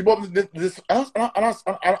 She bought me this, and I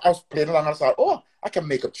was playing along, and I thought, oh, I can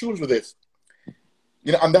make up tunes with this.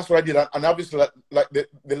 You know, and that's what I did. And obviously, like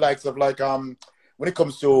the likes of when it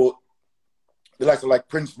comes to the likes of like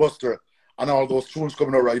Prince Buster and all those tunes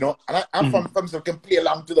coming over, you know. And I'm from so I can play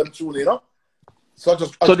along to them tunes, you know. So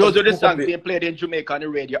those are the songs being played in Jamaica on the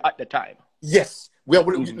radio at the time. Yes, so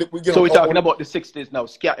we're talking about the 60s now,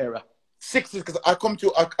 ska era. 60s, because I come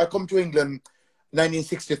to England,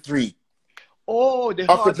 1963. Oh, the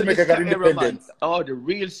after Jamaica got independence. Oh, the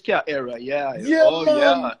real ska era, yeah.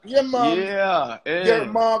 Yeah, man. Yeah,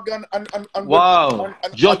 Morgan and wow.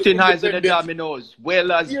 Justin Hines and the Dominoes,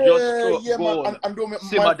 well as Just Go,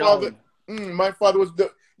 Simmer Down. My father was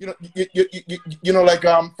the, you know, like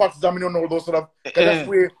Fats Domino and all those sort of. That's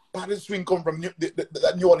where Patty Swing come from,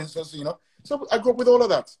 that New Orleans, you know. So I grew up with all of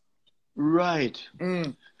that. Right.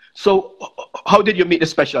 So how did you meet the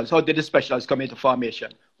Specials? How did the Specials come into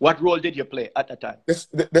formation? What role did you play at that time?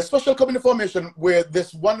 The Special come into formation where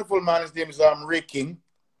this wonderful man, his name is Ray King.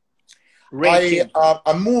 I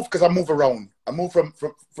moved because I move around. I moved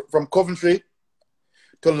from Coventry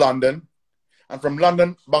to London, and from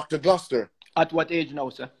London back to Gloucester. At what age now,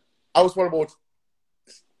 sir? I was about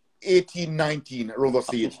 18, 19, around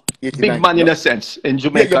that age. 18, big 19, man in a sense, in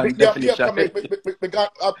Jamaican definition. I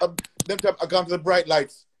got to the Bright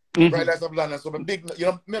Lights. Bright Lights of London. So I'm big, you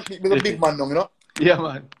know, I'm a big man now, you know? Yeah,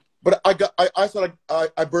 man. But I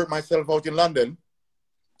burnt myself out in London.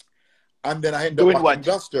 And then I ended up back in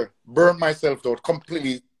Gloucester. Burnt myself out,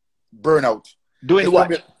 completely burn out. Doing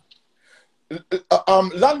what?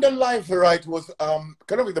 London life, right, was kind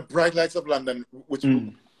of like the Bright Lights of London, which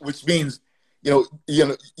means, you know,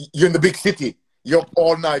 you're in the big city. You're up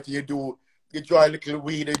all night. You try a little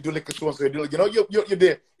weed. You do little so you know, you're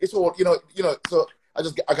there. It's all, you know. So I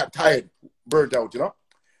got tired, burnt out, you know.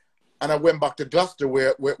 And I went back to Gloucester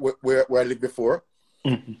where I lived before.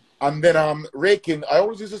 And then Ray King, I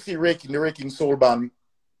always used to see Ray King, the Ray King Soul Band.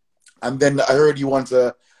 And then I heard he wants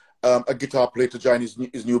a guitar player to join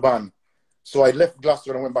his new band. So I left Gloucester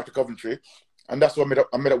and I went back to Coventry. And that's where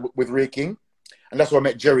I met up with Ray King. And that's where I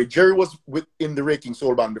met Jerry. Jerry was in the Ray King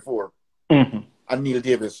Soul Band before. And Neil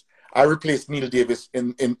Davis. I replaced Neil Davis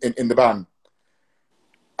in the band.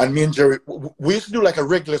 And me and Jerry, we used to do like a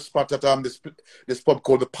regular spot at this pub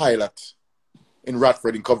called the Pilot in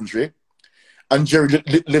Radford in Coventry. And Jerry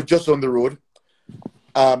lived just on the road,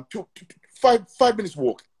 5 minutes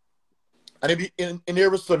walk. And he'd be in the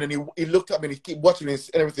air sun, and he looked at me and he keep watching me and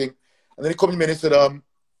everything. And then he came to me and he said,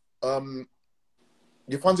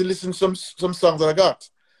 you fancy listening to some songs that I got?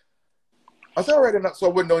 I said, all right, and so I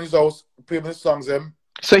went down his house, played his songs.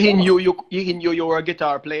 So he knew you were a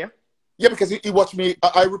guitar player? Yeah, because he watched me.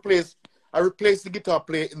 I replaced the guitar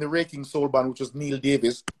player in the Raking Soul Band, which was Neil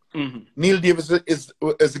Davis. Mm-hmm. Neil Davis is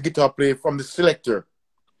a guitar player from the Selector.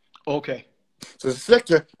 Okay. So the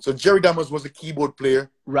Selector, so Jerry Dammers was a keyboard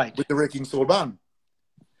player, right, with the Raking Soul Band.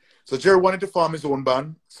 So Jerry wanted to form his own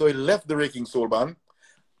band, so he left the Raking Soul Band,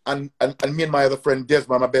 and me and my other friend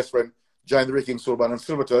Desmond, my best friend, joined the Raking Soul Band, and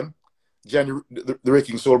Silverton joined the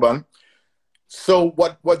Raking Soul Band. So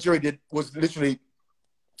what Jerry did was literally,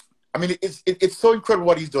 I mean, it's so incredible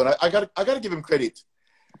what he's done. I gotta give him credit,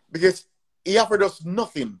 because he offered us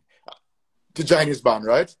nothing to join his band,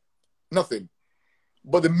 right? Nothing.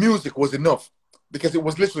 But the music was enough, because it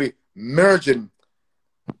was literally merging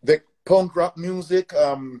the punk rock music,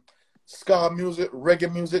 ska music,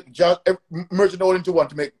 reggae music, jazz, merging all into one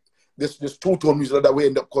to make this two-tone music that we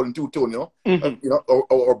end up calling two-tone, you know, you know,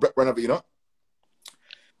 or whatever, you know.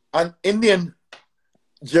 And in the end,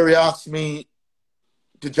 Jerry asked me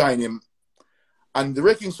to join him, and the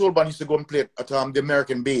Raking Soul Band used to go and play at the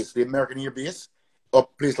American base, the American Air Base,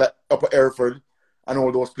 up place like Upper Hereford, and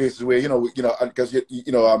all those places where, you know, because they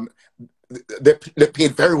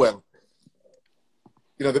paid very well.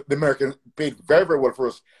 You know, the American paid very, very well for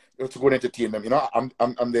us to go and entertain them. You know, I'm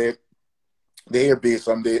the air base,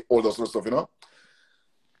 I'm the all those sort of stuff. You know.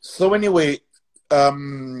 So anyway,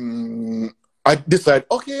 I decided,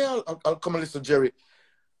 okay, I'll come and listen to Jerry,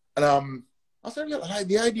 and I said, yeah, I like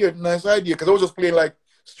the idea, nice idea, because I was just playing like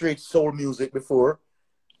straight soul music before,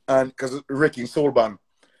 and because Raking Soul Band.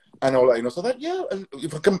 And all that, you know, so that, yeah,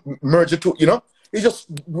 if I can merge it two, you know, it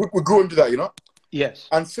just, we grew into that, you know. Yes.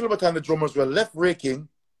 And Silverton, the drummers, were left Raking.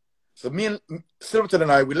 So me and Silverton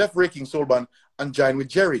and I, we left Raking Soul Band and joined with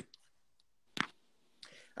Jerry.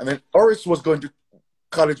 And then Horace was going to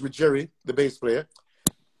college with Jerry, the bass player.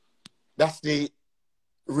 That's the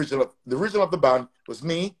original of the band was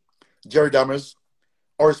me, Jerry Dammers,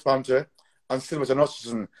 Horace Panther, and Silverton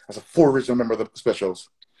Hutchison as a 4 original member of the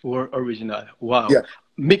Specials. 4 original. Wow. Yeah.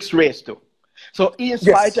 Mixed race too. So in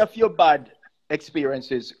spite of your bad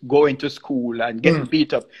experiences going to school and getting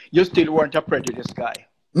beat up, you still weren't a prejudiced guy.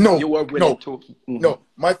 No. You were willing to. No.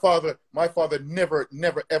 My father never,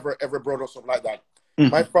 ever brought us up like that.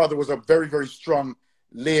 My father was a very, very strong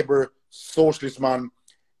labor socialist man,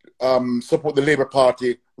 support the Labour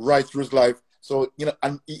Party right through his life. So, you know,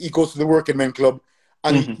 and he goes to the working men club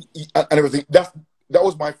and and everything. That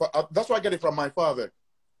was my father. That's where I get it from my father.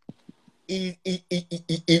 He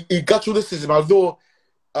got through the system, although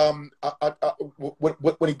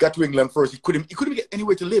when he got to England first, he couldn't get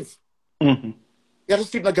anywhere to live. He had to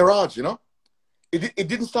sleep in a garage, you know. It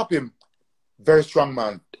didn't stop him. Very strong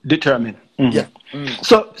man. Determined. Yeah.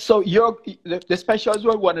 So the Specials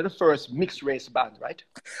were one of the first mixed race bands, right?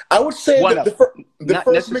 I would say the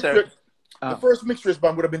first mixed race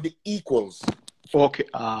band would have been the Equals. Okay.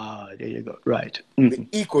 There you go. Right. The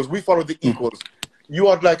Equals. We followed the Equals. You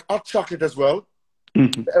had like Hot Chocolate as well.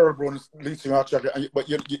 The Errol Brown lead singer Hot Chocolate. But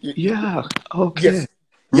you yeah. Okay. Yes.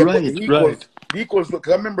 Yeah, right. The Equals.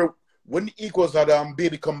 Because I remember when the Equals had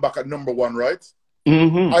Baby Come Back at #1, right?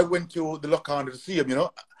 I went to the Lockhart to see him. You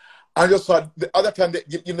know, I just saw the other time that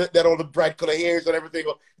you know, they had all the bright color hairs and everything,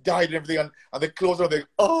 dyed and everything, and the clothes and everything.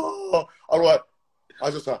 Oh, all right.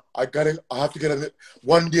 I just thought I have to get it.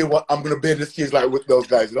 One day, I'm gonna be in the stage like with those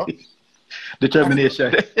guys, you know.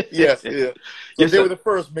 Determination. Yes, yeah. So yes, they were the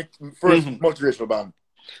first multiracial band.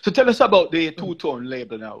 So tell us about the two-tone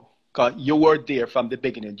label now, because you were there from the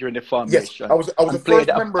beginning during the formation. Yes, I was the first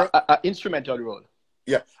member. An instrumental role.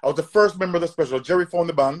 Yeah, I was the first member of the Special. Jerry formed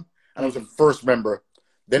the band, and I was the first member.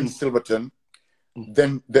 Then Silverton,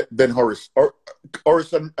 then Horace.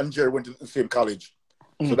 Horace and Jerry went to the same college,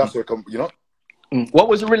 so that's where it come. You know. What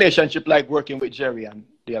was the relationship like working with Jerry and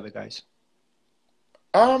the other guys?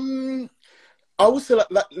 I would say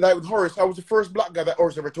like with Horace, I was the first black guy that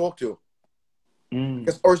Horace ever talked to.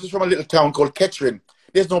 Because Horace is from a little town called Kettering.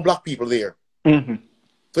 There's no black people there.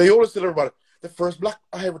 So he always tell everybody, the first black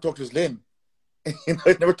I ever talked to was Lynn. You know,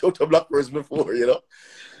 I never talked to a black person before, you know.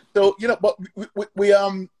 So, you know, but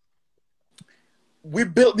we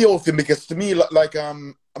built the whole thing because to me, like a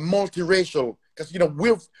multiracial, because, you know,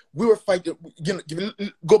 we were fighting, you know, if you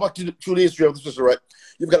go back to the history of the system, right?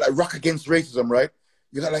 You've got like Rock Against Racism, right?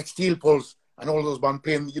 You got like Steel Pulse and all those bands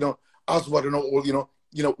playing, you know, Aswad and all,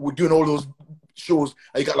 we're doing all those shows.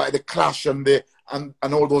 And you got like the Clash and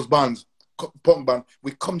all those bands, punk band.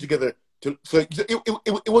 We come together so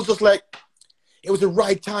it was just like, it was the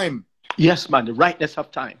right time. Yes, man, the rightness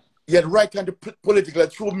of time. Yeah, the right time to politically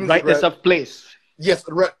through music. Rightness of place. Yes,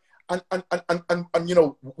 right. And you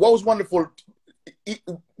know what was wonderful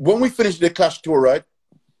when we finished the Clash tour, right?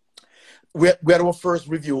 We had our first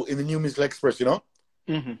review in the New Musical Express, you know,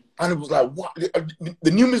 and it was like, what?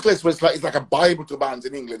 The New Musical Express it's like a Bible to bands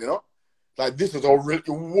in England, you know. Like this is all really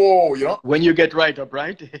whoa, you know. When you get right up,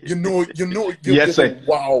 right? Yes, say,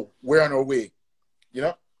 wow, we're on our way, you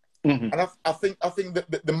know. Mm-hmm. And I think that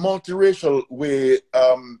the multiracial way,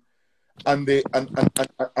 and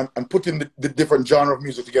putting the different genre of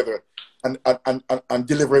music together and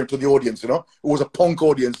delivering to the audience, you know, it was a punk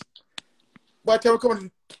audience. By the time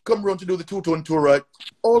we come around to do the two-tone tour, right,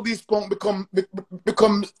 all these punk become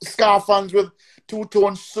ska fans with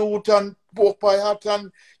two-tone suit and pork pie hat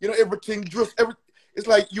and, you know, everything it's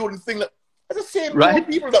like you wouldn't think that it's the same right?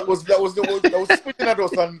 people that was spitting at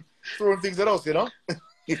us and throwing things at us, you know.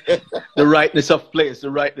 The rightness of place,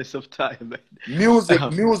 the rightness of time.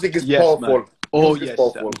 Music is powerful. Man. Oh, yes.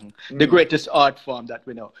 The greatest art form that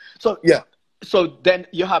we know. So, yeah. So then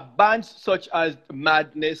you have bands such as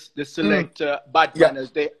Madness, The Selector, Bad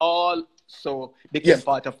Manners. They all became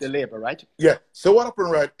part of the label, right? Yeah. So what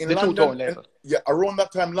happened, right? In the London, two-tone label. Around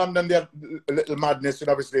that time, London, they had a little Madness, and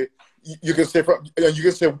obviously you can say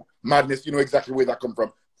Madness. You know exactly where that come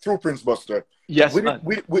from. Through Prince Buster. Yes, we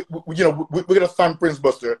gotta thank Prince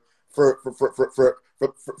Buster for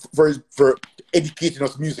educating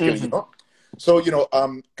us musically, you know. So you know,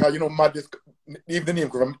 Madness, even the name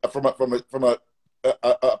from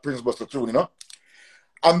a Prince Buster tune, you know.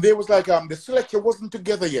 And there was like the Selector wasn't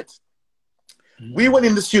together yet. We went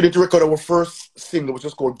in the studio to record our first single, which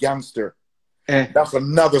was called Gangster. That's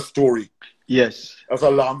another story. Yes, that's a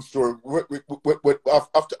long story.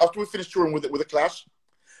 After we finished touring with the Clash,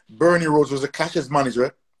 Bernie Rhodes was the Clash's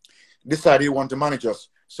manager, decided he wanted to manage us.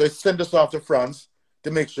 So he sent us off to France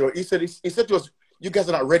to make sure. He said to us, you guys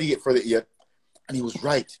are not ready yet for it yet. And he was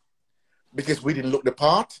right. Because we didn't look the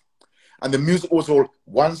part. And the music was all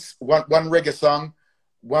one reggae song,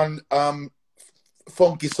 one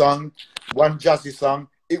funky song, one jazzy song.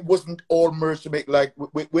 It wasn't all merged to make like,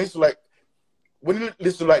 when you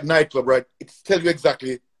listen to like Nightclub, right? It tells you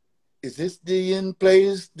exactly, is this the in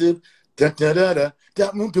place? Da, da, da, da, da,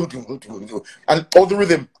 and all the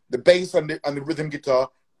rhythm, the bass and the rhythm guitar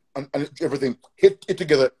and everything hit it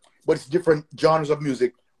together, but it's different genres of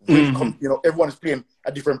music. You know, everyone is playing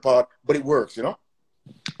a different part, but it works, you know.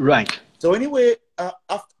 Right. So anyway,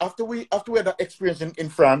 after we had that experience in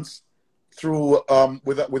France through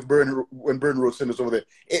with Bernie, when Bernie Rhodes sent us over there,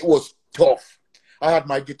 it was tough. I had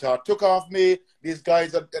my guitar took off me. These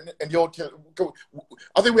guys and the hotel.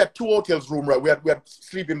 I think we had 2 hotels room, right? We had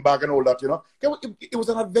sleeping bag and all that, you know. It was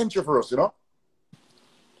an adventure for us, you know.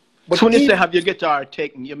 But so when you say have your guitar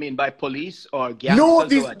taken, you mean by police or gangsters? No,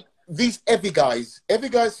 these heavy guys,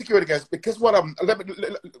 security guys. Because what let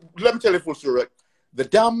me tell you full story, right? The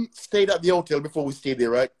dam stayed at the hotel before we stayed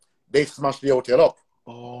there, right? They smashed the hotel up.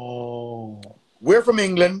 Oh. We're from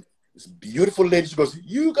England. This beautiful lady, she goes,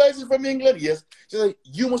 you guys are from England? Yes. She's like,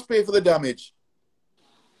 you must pay for the damage.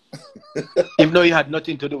 Even though you had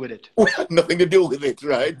nothing to do with it. We had nothing to do with it,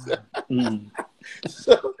 right?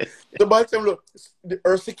 So by the time, look,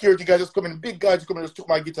 our security guys just come in, big guys just come in, just took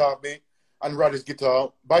my guitar off me and Roddy's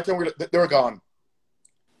guitar. By the time they were gone.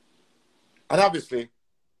 And obviously,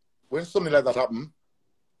 when something like that happened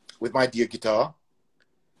with my dear guitar,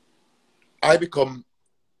 I become,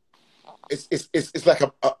 it's like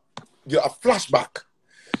a flashback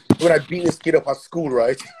when I beat this kid up at school,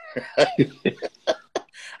 right?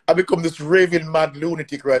 I become this raving mad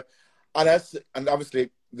lunatic, right? And obviously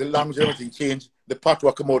the language and everything changed. The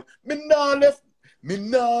patois come out. Me nah left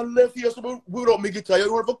here so without me guitar.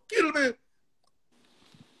 You want to kill me?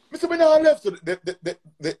 Me say me nah left. So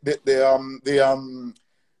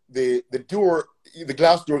the door, the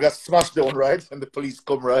glass door got smashed down, right? And the police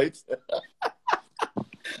come, right?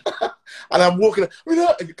 And I'm walking.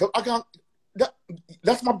 I can't.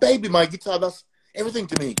 That's my baby, my guitar. That's everything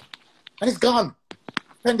to me, and it's gone.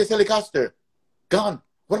 Fender Telecaster, gone.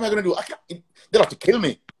 What am I gonna do? I can't. They'll have to kill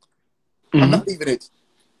me. I'm not leaving it.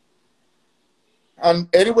 And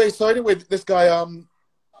anyway, this guy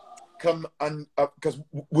come and because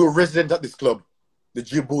we were resident at this club, the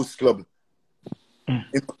Gibou's club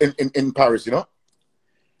in Paris, you know.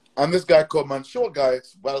 And this guy come and short guy,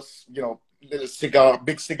 well, you know, little cigar,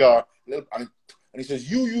 big cigar, and he says,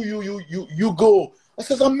 you go. I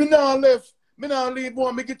says, I'm not left. Me not leave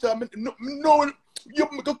one my guitar. No, you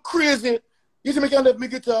go crazy. You see me can't leave my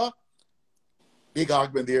guitar. Big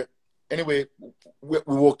argument there. Anyway, we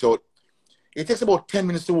walked out. It takes about 10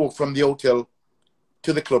 minutes to walk from the hotel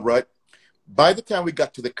to the club, right? By the time we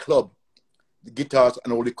got to the club, the guitars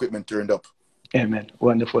and all the equipment turned up. Amen.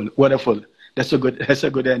 Wonderful. Wonderful. That's a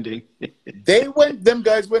good ending. Them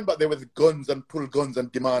guys went back there with guns and pull guns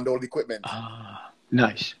and demand all the equipment. Ah,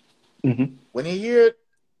 nice. Mm-hmm. When you hear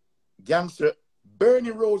gangster,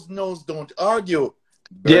 Bernie Rose knows don't argue.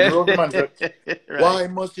 Bernie Rose man said, right. Why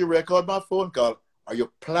must you record my phone call? Are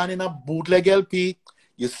you planning a bootleg LP?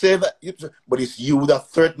 You say that, but it's you that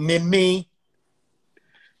threatening me.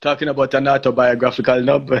 Talking about an autobiographical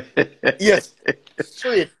number. Yes,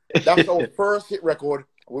 straight. That's our first hit record.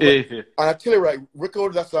 And I tell you right,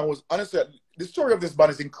 record that song was, honestly, the story of this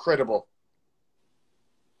band is incredible.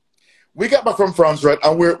 We got back from France, right,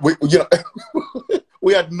 and we you know,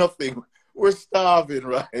 we had nothing. We're starving,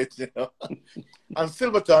 right, you know. And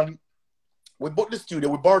Silverton, we bought the studio.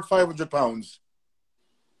 We borrowed £500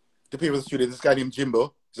 to pay for the studio. This guy named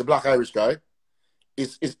Jimbo. He's a black Irish guy.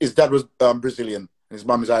 His dad was Brazilian, and his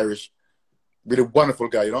mom is Irish. Really wonderful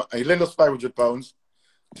guy, you know. And he lent us £500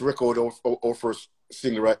 to record our first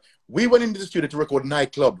single, right? We went into the studio to record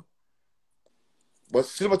Nightclub. But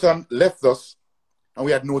Silverton left us, and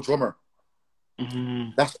we had no drummer.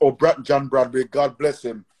 Mm-hmm. That's our John Bradbury, God bless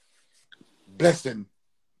him,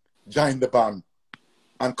 joined the band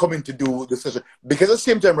and coming to do the session. Because at the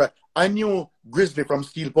same time, right, I knew Grizzly from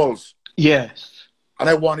Steel Pulse. Yes. And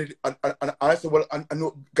I wanted, and I said, well, I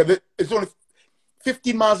know, because it's only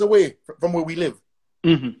 15 miles away from where we live.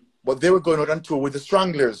 Mm-hmm. But they were going out on tour with the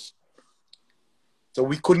Stranglers. So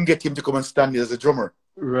we couldn't get him to come and stand in as a drummer.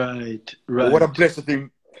 Right. But what a blessed thing.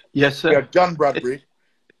 Yes, sir. Yeah, John Bradbury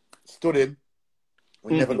stood in.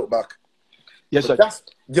 We never looked back. Yes, but sir.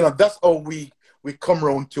 That's how we come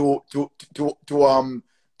around to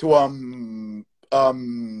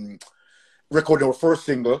record our first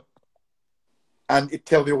single, and it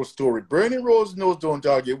tells the whole story. Bernie Rose knows don't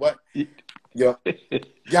argue. What? Yeah.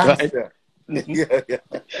 Gangster. Right. Yeah.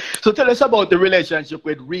 So tell us about the relationship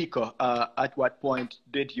with Rico. At what point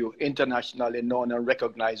did you internationally known and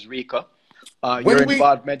recognize Rico? Your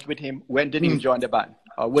involvement with him. When did he join the band?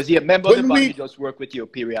 Was he a member of the band? He just worked with you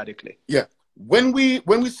periodically. Yeah. When we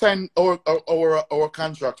signed our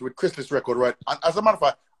contract with Chrysalis Record, right? And as a matter of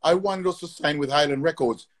fact, I wanted us to sign with Island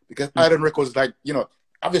Records because Island Records, like, you know,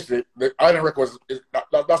 obviously the Island Records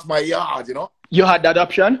that's my yard, you know. You had that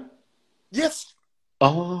option? Yes.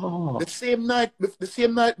 Oh. The same night we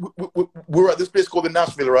were at this place called the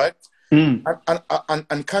Nashville, right?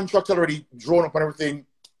 And contract already drawn up and everything.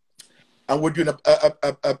 And we're doing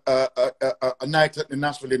a night in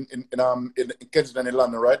Nashville in Kensington in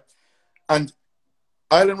London, right? And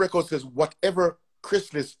Island Records says, whatever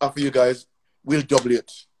Chrysalis offer you guys, we'll double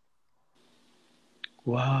it.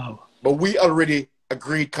 Wow. But we already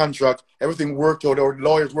agreed contract. Everything worked out. Our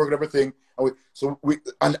lawyers worked out everything.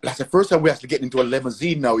 And that's the first time we actually get into a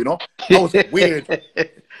limousine now, you know? That was weird.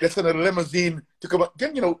 Let's send a limousine to come up.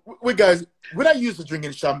 Then, you know, we guys, we're not used to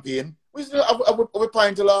drinking champagne. We still have a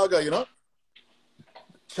pint of lager, you know?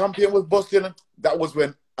 Champagne was busting. That was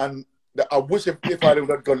when, and I wish if I would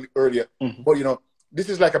have gone earlier. Mm-hmm. But, you know, this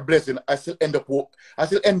is like a blessing. I still end up at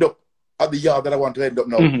the yard that I want to end up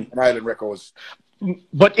now, in Island Records.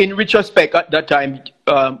 But in retrospect, at that time,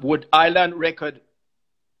 would Island Record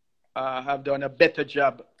have done a better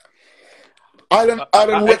job? Island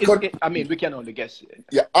Record. I mean, we can only guess.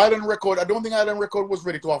 Yeah, Island Record. I don't think Island Record was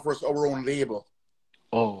ready to offer us our own label.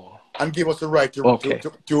 Oh. And give us the right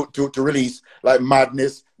to release like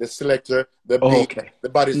Madness, The Selector, The Beat, The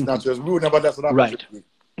Body Snatchers. We would never that's an opportunity.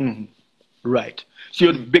 Right. Right. So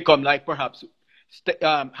you'd become like perhaps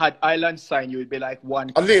had Island signed, you would be like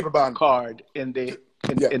a label band card in the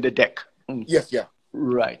deck. Yes, yeah.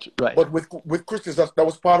 Right. But with Christians, that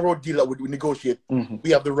was part of our deal that we negotiate.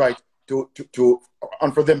 We have the right to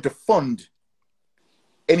and for them to fund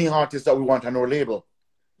any artist that we want on our label.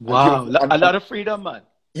 Wow, a lot of freedom, man.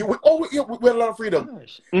 We had a lot of freedom.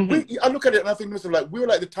 Nice. I look at it and I think, we were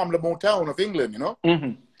like the Tamla Motown of England, you know.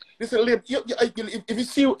 Listen, if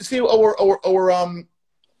you see our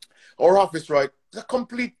office, right, it's a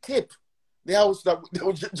complete tip. The house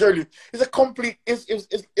that Jerry is a complete.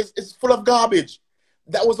 It's full of garbage.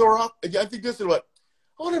 That was our. I think this is what.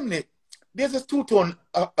 Hold a minute. There's this two-tone.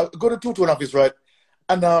 Go to two-tone office, right,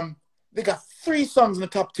 and they got 3 songs in the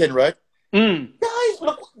top 10, right. Guys,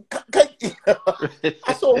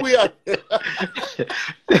 that's so weird.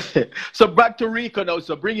 So back to Rico now.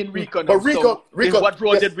 So bringing Rico now. But Rico, what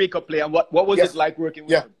role did Rico play, and what was it like working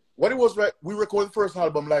with him? what it was, right? We recorded the first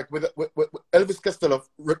album like with Elvis Costello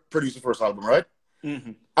produced the first album, right?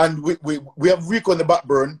 Mm-hmm. And we have Rico in the back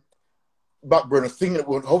burner thinking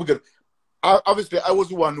about how we could. Obviously, I was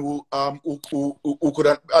the one who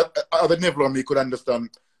could other level on me could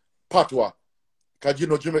understand patois, because you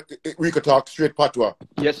know Rico talks straight patois.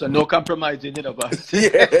 Yes, sir. No compromising, you know, but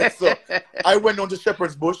Yeah, so I went on to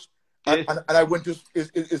Shepherd's Bush. And I went to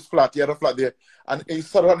his flat. He had a flat there, and he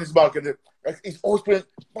sat on his balcony. He's always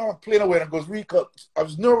playing away, and goes, Rico. I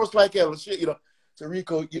was nervous like hell, shit, you know. So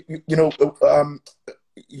Rico, you know,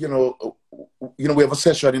 we have a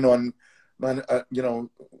session, you know, and man, you know,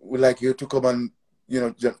 we like you to come and, you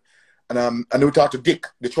know, and we talked to Dick,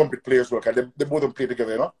 the trumpet player as well, because they both of them play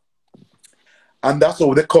together, you know. And that's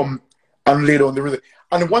how they come and lay down the rhythm.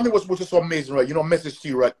 And the one thing was just so amazing, right? You know, message to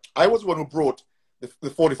you, right? I was the one who brought the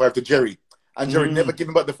 45 to Jerry, and Jerry never gave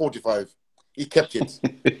him back the 45. He kept it.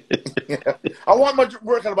 Yeah. I want my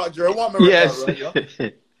working about Jerry. I want my yes, right, you know?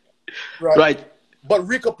 Right. But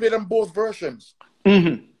Rico played on both versions.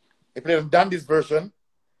 Mm-hmm. He played on Dandy's version.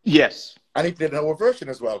 Yes. And he played on our version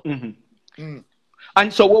as well. Mm-hmm. Mm.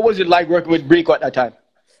 And so, what was it like working with Rico at that time?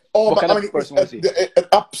 Oh, but I mean, an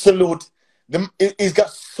absolute. He's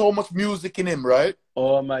got so much music in him, right?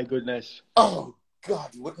 Oh my goodness. Oh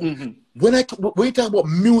God! When you talk about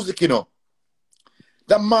music, you know,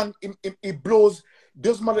 that man, he blows.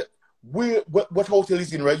 Doesn't matter what hotel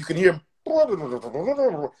he's in, right? You can hear him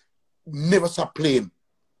never stop playing.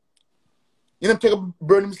 You know, take a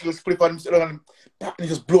burning little split on him, and he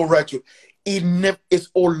just blow right through. He never. His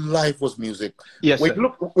whole life was music. Yes. When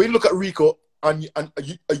you look at Rico and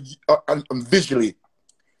visually,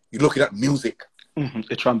 you're looking at music. Mm-hmm.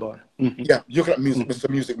 The trombone. Mm-hmm. Yeah, you're looking at music, Mr.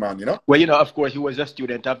 Music Man, you know? Well, you know, of course, he was a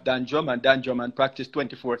student of Dan Drummond, and Dan Drummond practiced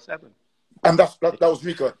 24/7. And that was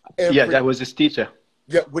Rico. Yeah, that was his teacher.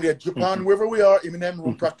 Yeah, with the Japan, wherever we are, in them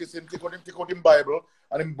room, practicing, take out him Bible,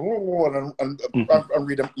 and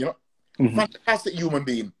read them, you know? Fantastic human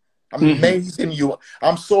being. Amazing human.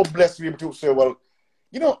 I'm so blessed to be able to say, well,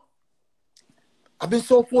 you know, I've been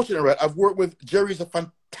so fortunate, right? I've worked with Jerry's a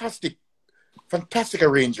fantastic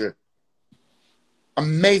arranger.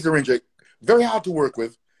 Amazing arranger. Very hard to work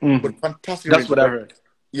with, but fantastic That's arranger. what I heard.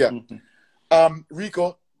 Yeah.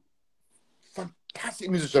 Rico, fantastic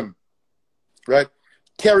musician, right?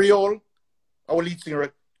 Kerry Hall, our lead singer,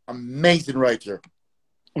 right? Amazing writer.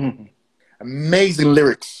 Amazing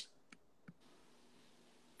lyrics.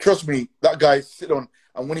 Trust me, that guy sit down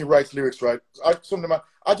and when he writes lyrics, right? I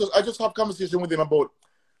just have conversation with him about,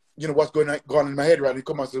 you know, what's going on in my head, right? And he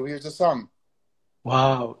come and say, well, here's the song.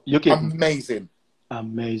 Wow. Amazing.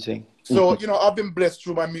 Amazing. So, you know, I've been blessed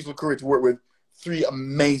through my musical career to work with 3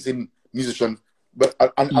 amazing musicians. But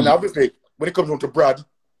and obviously, when it comes down to Brad,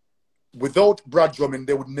 without Brad drumming,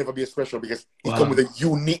 there would never be a special because he come with a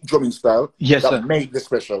unique drumming style that made the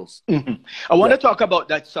specials. I want to talk about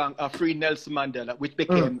that song, Free Nelson Mandela, which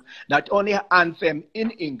became not only an anthem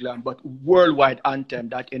in England, but worldwide anthem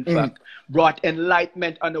that, in fact, brought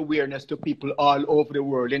enlightenment and awareness to people all over the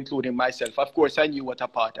world, including myself. Of course, I knew what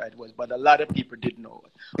apartheid was, but a lot of people didn't know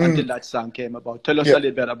it until that song came about. Tell us a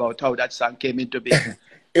little bit about how that song came into being.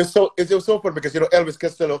 It was so fun because, you know, Elvis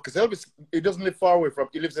Costello, because Elvis, he doesn't live far away from,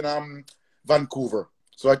 he lives in Vancouver.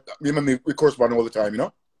 So I remember we correspond all the time, you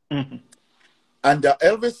know? And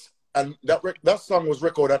Elvis, and that song was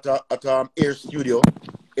recorded at Air Studio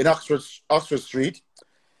in Oxford Street.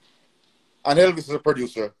 And Elvis is a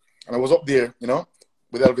producer. And I was up there, you know,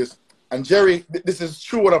 with Elvis. And Jerry, this is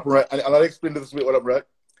true what happened, right? And I'll explain this what happened, right?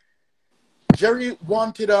 Jerry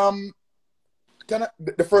wanted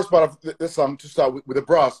the first part of the song to start with the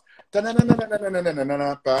brass.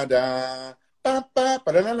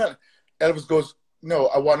 Elvis goes, no,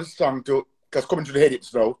 I want this song to, because coming to the head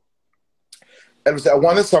it's now. Elvis said, I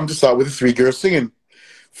want this song to start with the 3 girls singing.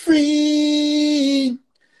 Free,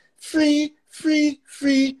 free, free,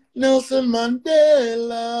 free, Nelson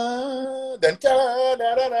Mandela. Then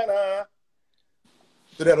ta-da-da-da-da.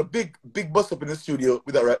 So they had a big bust up in the studio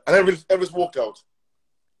with that, right? And Elvis walked out.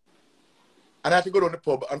 And I had to go down the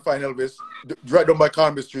pub and find Elvis, right down by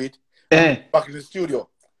Carnby Street, back in the studio.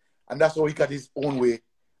 And that's how he got his own way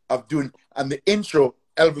of doing. And the intro,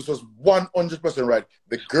 Elvis was 100% right.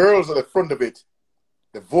 The girls at the front of it,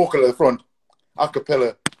 the vocal at the front, a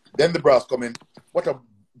cappella, then the brass come in. What a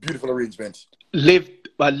beautiful arrangement. Live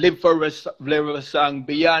for a song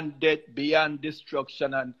beyond death, beyond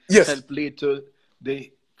destruction, and help lead to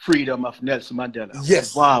the freedom of Nelson Mandela.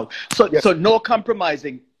 Yes. Wow. So no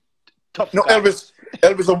compromising. Tough guy. Elvis,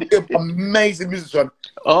 an amazing musician.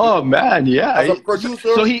 Oh man, yeah. As a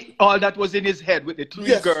producer, so he all that was in his head with the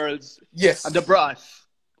 3 girls, and the brass.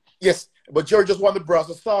 Yes, But Jerry just wanted the brass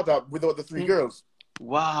to start out without the three girls.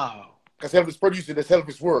 Wow. Because Elvis produced it. That's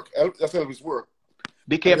Elvis' work. That's Elvis' work.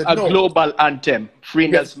 Became a global anthem. Free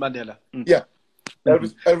Nelson Mandela. Yeah.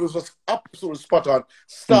 Elvis was absolutely spot on.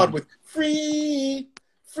 Start with free,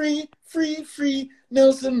 free, free, free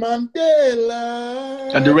Nelson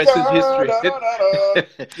Mandela. And the rest is history.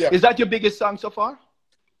 Yeah. Is that your biggest song so far?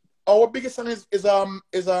 Our biggest song is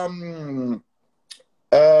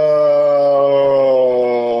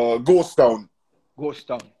Ghost Town. Ghost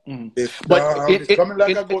Town. But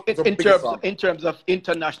in terms of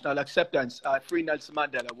international acceptance, Free Nelson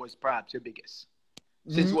Mandela was perhaps your biggest.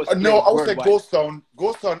 Since it was no, I would say worldwide. Ghost Town.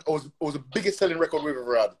 Ghost Town was the biggest selling record we've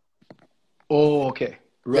ever had. Oh, okay.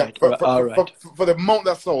 Right. Yeah, all right. For the amount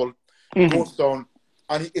that sold, Ghost Town,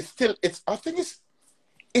 and I think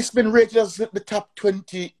it's been rated as the top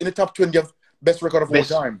 20 of best record of all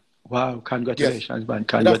time. Wow! Congratulations, yes. Man!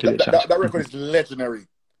 Congratulations. That record is legendary.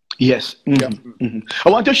 Yes. I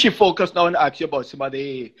want to shift focus now and ask you about some of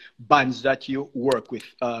the bands that you work with.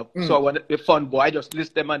 So I want the Fun Boy. I just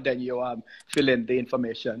list them and then you fill in the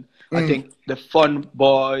information. I think the Fun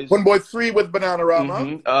Boys. Fun Boy 3 with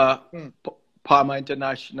Bananarama. Palmer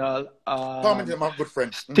International. Palmer International, my good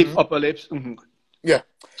friend. Stiff Upper Lips. Yeah.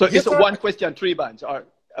 So it's a one question, three bands, or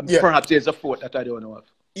perhaps there's a fourth that I don't know of.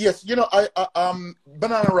 Yes, you know,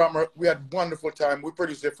 Bananarama, we had a wonderful time. We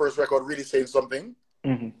produced their first record, Really Saying Something.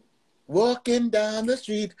 Walking down the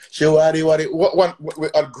street, shawadi wadi.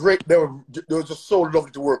 A great. They were just so lovely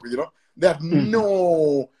to work with. You know, they had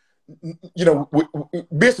no. You know,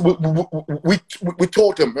 basically we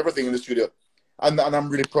taught them everything in the studio, and I'm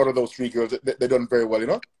really proud of those three girls. They done very well. You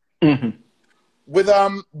know. With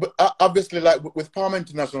obviously like with Palmer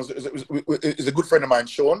International is a good friend of mine,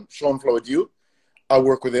 Sean Floyd. I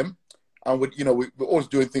work with him, and we're always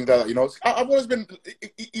doing things like that. You know, I've always been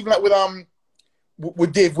even like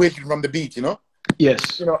with Dave Wakeling from The Beat, you know?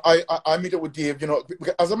 Yes. You know, I meet up with Dave, you know,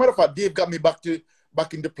 as a matter of fact, Dave got me back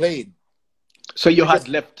into playing. So you had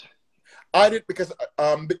left? I did because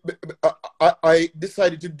I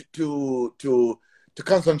decided to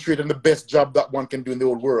concentrate on the best job that one can do in the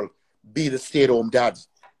whole world, be the stay-at-home dad.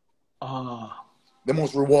 The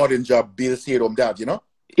most rewarding job, be the stay-at-home dad, you know?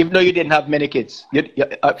 Even though you didn't have many kids,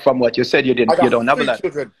 from what you said, you don't have a lot.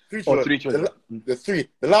 Three children. The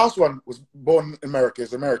last one was born in America,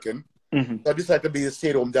 is American. So I decided to be a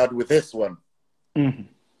stay-at-home dad with this one.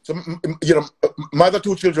 So you know, my other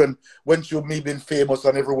two children went through me being famous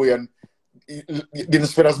and everywhere, and didn't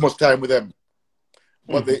spend as much time with them.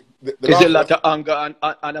 But is there a lot of anger and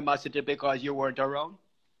animosity because you weren't around?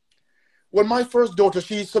 Well, my first daughter,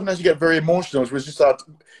 sometimes she get very emotional when she start,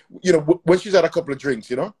 you know, when she's had a couple of drinks,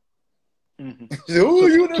 you know. She said, "Oh,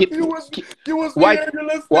 you was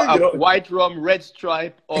white rum, red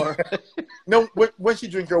stripe, or no? When she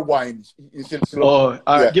drink her wine,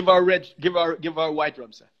 give her white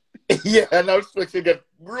rum, sir. Yeah, and I was expecting to get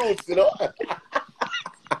gross, you know.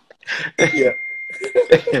 Yeah.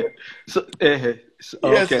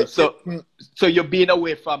 So you're being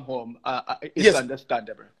away from home. It's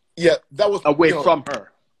understandable. Yeah, that was away from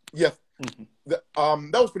her. Yes, that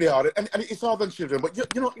was pretty hard, and it's all the children. But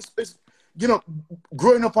you know, it's you know,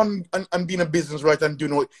 growing up and being a business writer and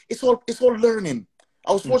doing it's all learning.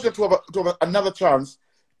 I was fortunate to have another chance,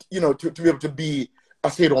 you know, to be able to be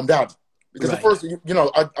a stay-at-home dad, because the first, you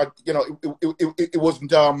know,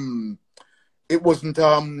 it wasn't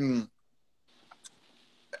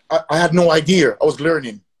I had no idea. I was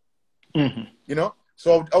learning, you know.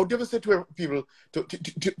 So I would never say to people,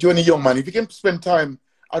 to any young man, if you can spend time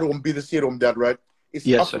at home, be the stay-at-home dad, right? It's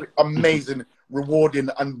absolutely amazing, rewarding,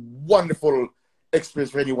 and wonderful experience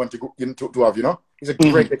for anyone to have, you know? It's a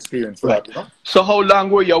great experience for that, you know? So how long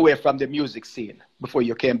were you away from the music scene before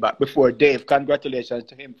you came back? Before Dave, congratulations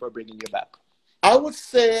to him for bringing you back. I would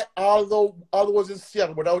say, although I was in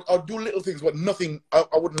Seattle, but I would do little things, but nothing, I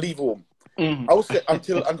wouldn't leave home. I would say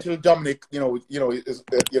until Dominic,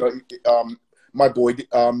 my boy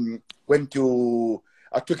I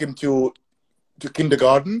took him to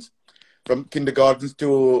kindergartens, from kindergartens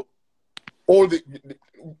to all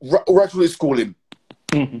right through his schooling.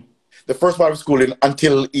 The first part of schooling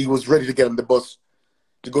until he was ready to get on the bus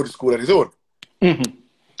to go to school on his own. Dave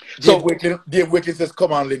Wakeling says,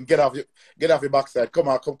 "Come on, Lynn, get off your backside. Come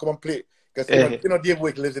on, come and play." Because you know, Dave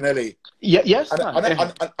Wakeling lives in LA. Yeah, yes.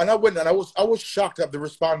 And I went and I was shocked at the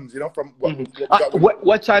response, you know, from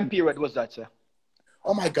what time period was that, sir?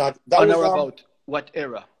 Oh my God, that was about what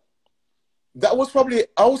era? That was probably,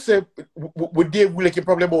 I would say, with Dave Wakeling,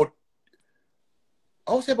 probably about,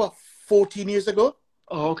 I would say about 14 years ago.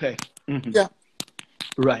 Oh, okay. Yeah.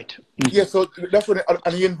 Right. Yeah, so that's when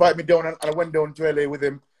and he invited me down, and I went down to LA with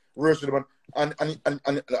him rehearsed with him, and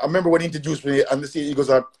I remember when he introduced me, and he goes,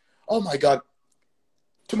 "Oh my God,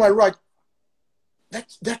 to my right,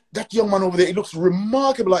 that young man over there, he looks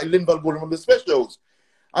remarkable like Linval Golden from the specials."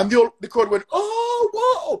 And the crowd went, "Oh,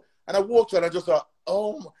 whoa!" And I walked and I just thought,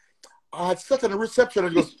 "Oh." I had such a reception.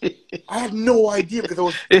 And goes, I had no idea because I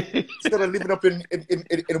was instead of living up in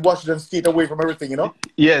Washington State, away from everything, you know.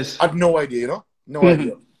 Yes. I had no idea, you know, no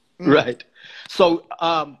idea. Right. So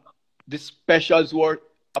the specials were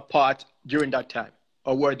apart during that time,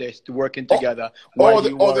 or were they working together while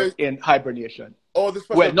you were in hibernation? Oh, the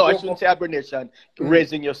special. Well, no, I shouldn't say hibernation.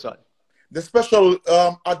 Raising your son. The special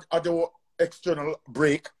at the external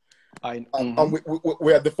break. And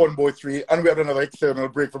we had the Fun Boy 3, and we had another external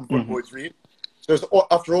break from Fun Boy 3. So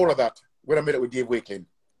after all of that, when I met up with Dave Wakeling.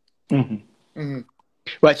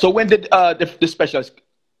 Right. So when did the specials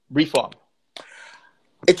reform?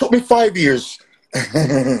 It took me 5 years.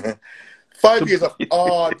 5 years of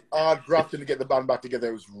hard grafting to get the band back together.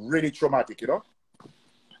 It was really traumatic, you know.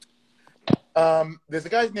 There's a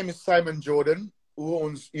guy's name is Simon Jordan who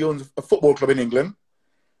owns a football club in England.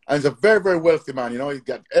 And he's a very, very wealthy man, you know. He's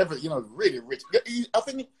got everything, you know, really rich. I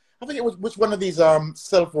think it was which one of these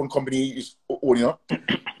cell phone companies, you know.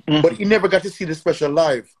 But he never got to see the special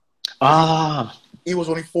live. He was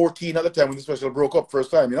only 14 at the time when the special broke up first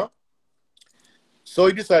time, you know. So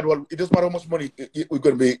he decided, well, it doesn't matter how much money we're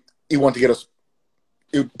going to be. He want to get us.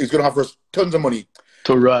 He's going to have for us tons of money.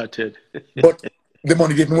 To rot it. But the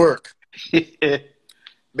money didn't work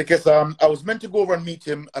because I was meant to go over and meet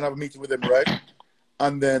him and have a meeting with him, right?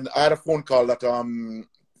 And then I had a phone call that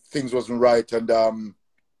things wasn't right, and you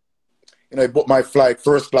know, I booked my flight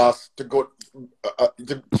first class to go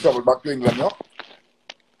to travel back to England, you know.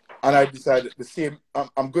 And I decided the same.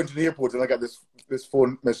 I'm going to the airport, and I got this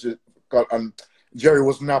phone message call, and Jerry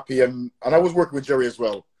wasn't happy, and I was working with Jerry as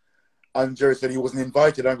well, and Jerry said he wasn't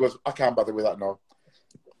invited, and I goes, I can't bother with that now.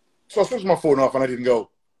 So I switched my phone off, and I didn't go.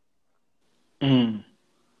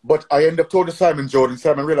 But I ended up talking to Simon Jordan.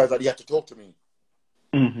 Simon realized that he had to talk to me.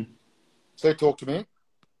 So he talked to me.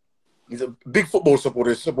 He's a big football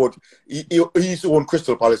supporter. He used to own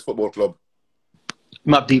Crystal Palace Football Club.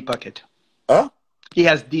 Map deep pocket. Huh? He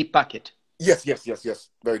has deep pocket. Yes.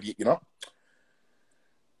 Very deep, you know.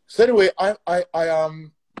 So anyway, I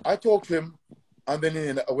talked to him, and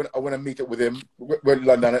then I went to meet up with him. Went to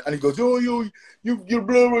London, and he goes, "Oh, you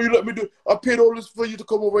blah, you let me do. I paid all this for you to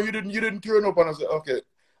come over. You didn't turn up." And I said, "Okay,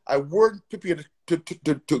 I weren't prepared to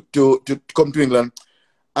come to England."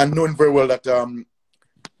 And knowing very well that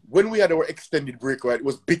when we had our extended break, right, it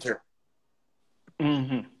was bitter.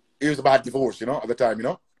 It was a bad divorce, you know, at the time, you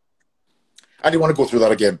know. I didn't want to go through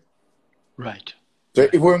that again. Right. So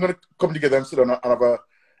if we were going to come together and sit down and have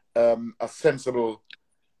a sensible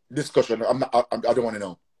discussion, I don't want to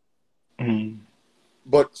know.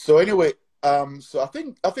 But so anyway, so I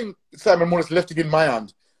think Simon Morris left it in my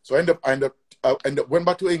hand. So I ended up went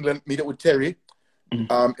back to England, meet up with Terry. In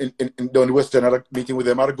down the Western, I had a meeting with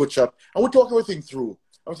them, I had a good chat, and we talk everything through.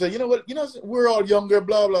 I was saying, you know what, you know, we're all younger,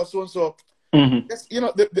 blah blah, so and so. You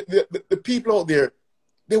know, the people out there,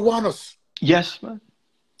 they want us. Yes, man.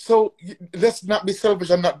 So let's not be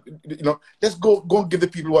selfish and not, you know, let's go and give the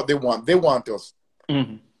people what they want. They want us.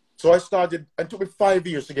 So I started, and it took me 5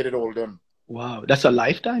 years to get it all done. Wow, that's a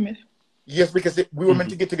lifetime, eh? Yes, because we were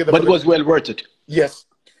meant to get together. But it was well worth it. Yes,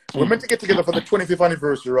 we were meant to get together for the 25th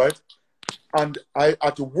anniversary, right? And I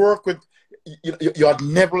had to work with, you had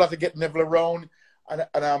Neville, I had to get Neville around.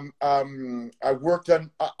 And I worked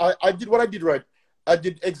on, I did what I did right. I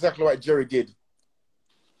did exactly what Jerry did.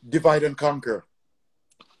 Divide and conquer.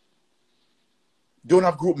 Don't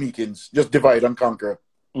have group meetings, just divide and conquer.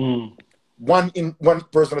 One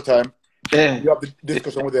person at a time. You have the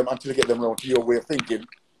discussion with them until you get them around to your way of thinking.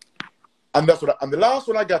 And that's what and the last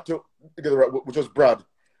one I got together, which was Brad.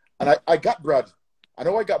 And I got Brad. I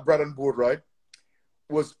know I got Brad on board, right?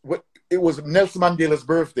 It was Nelson Mandela's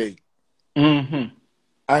birthday. And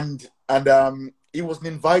he wasn't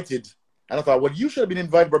invited. And I thought, well, you should have been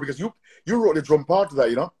invited, bro, because you wrote the drum part of that,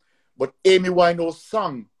 you know. But Amy Winehouse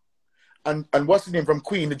sang, and what's his name from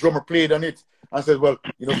Queen, the drummer played on it. I said, well,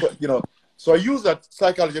 so I used that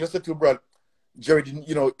psychology. And I said to Brad, Jerry didn't,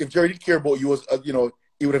 you know, if Jerry didn't care about you, you know,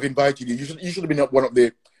 he would have invited you. You should have been one up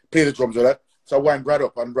there, play the drums or that. So I wind Brad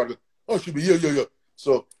up, and Brad goes, oh, should be yeah.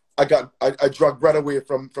 So I dragged Brad away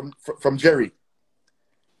from Jerry,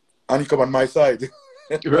 and he come on my side.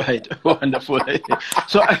 Right, wonderful.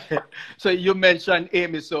 So you mentioned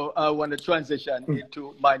Amy, so I want to transition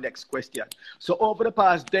into my next question. So over the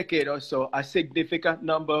past decade or so, a significant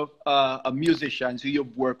number of musicians who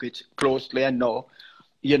you've worked with closely and know,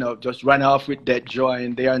 you know, just ran off with Dead Joy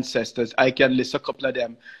and their ancestors. I can list a couple of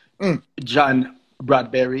them. John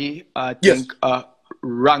Bradbury, I Yes. think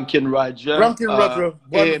Rankin Roger, Rankin Roger,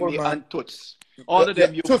 wonderful Amy, man. and Toots. All of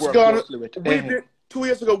them you Toots work gone. closely with. We did 2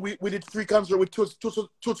 years ago. We did free concert with Toots.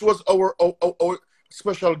 Toots was our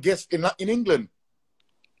special guest in England.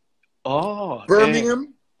 Oh,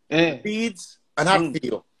 Birmingham, Leeds, and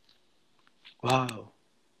Hatfield. Wow.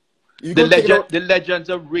 You The go check it out. the legends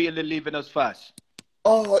are really leaving us fast.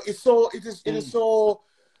 Oh, it is so.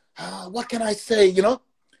 What can I say? You know,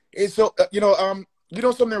 it's so. You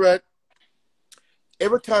know something, right?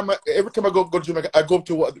 Every time I go to Jamaica, I go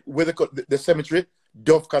to where they call the cemetery,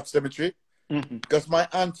 Dovecat Cemetery, because my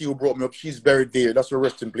auntie who brought me up, she's buried there. That's her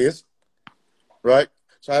resting place, right?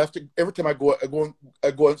 So I have to, every time I go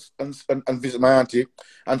and visit my auntie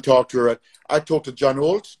and talk to her. Right? I talk to John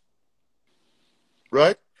Holt,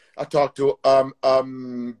 right? I talk to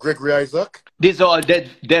Gregory Isaac. These are all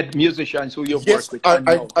dead musicians who you've worked with.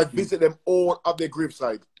 I visit them all at their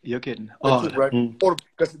graveside. You're kidding? Right? All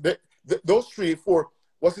because those 3, 4.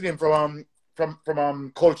 What's the name from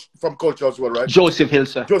Culture as well, right? Joseph Hill,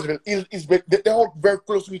 sir. Joseph Hill they're all very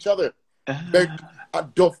close to each other.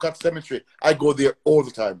 At Dovecat Cemetery, I go there all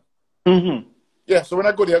the time. Yeah, so when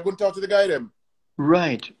I go there, I go and talk to the guy then.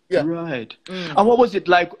 Right. Yeah. Right. And what was it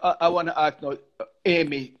like? I want to ask now,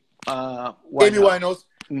 Amy. Amy Winehouse.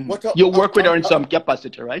 You work with her in some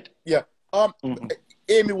capacity, right? Yeah.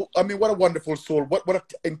 Amy, I mean, what a wonderful soul.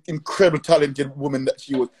 What an incredible, talented woman that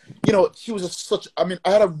she was. You know, she was such. I mean,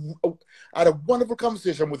 I had a wonderful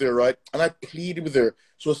conversation with her, right? And I pleaded with her.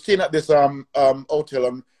 She was staying at this hotel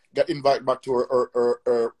and got invited back to her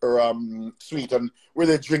suite, and we're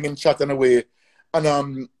there drinking, chatting away,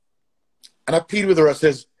 and I pleaded with her. I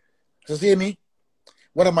says, Amy,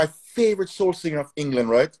 one of my favorite soul singers of England,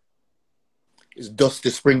 right, is Dusty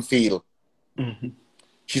Springfield.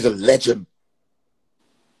 She's a legend.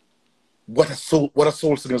 What a soul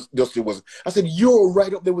singer Dusty was. I said, you're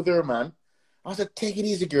right up there with her, man. I said, take it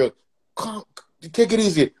easy, girl. Take it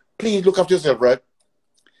easy. Please look after yourself, right?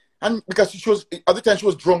 And because she was, at the time she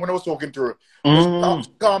was drunk when I was talking to her. She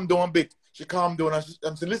calmed down a bit. She calmed down and she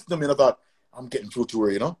said, listen to me. And I thought, I'm getting through to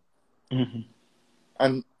her, you know?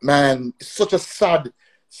 And man, it's such a sad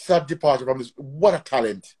departure from this. What a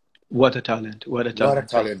talent. What a talent.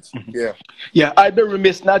 Yeah. Yeah, I'd be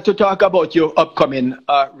remiss not to talk about your upcoming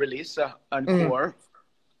release, Encore.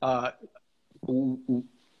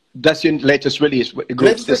 That's your latest release,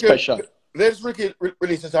 the special. Latest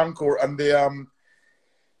release is Encore, and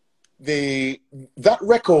that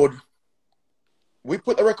record, we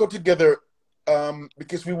put the record together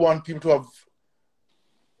because we want people to have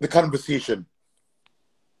the conversation,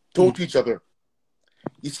 talk to each other.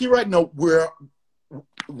 You see, right now,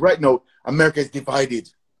 America is divided.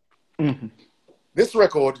 This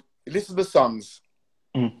record, listen to the songs.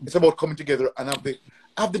 It's about coming together and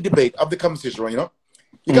have the debate, have the conversation, right? You know,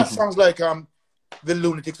 you got songs like "The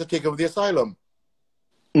Lunatics to Take Over the Asylum."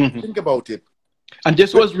 Think about it. And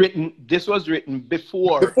this was written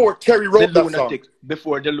before Terry wrote that song.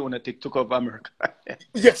 Before the Lunatic took over America.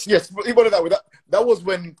 Yes. He put it that way. That was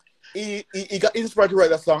when he got inspired to write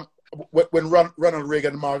that song when Ronald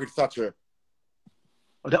Reagan and Margaret Thatcher.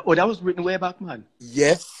 That was written way back, man.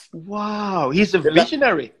 Yes. Wow, he's a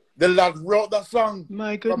visionary. The lad wrote that song.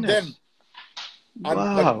 My goodness. From them. And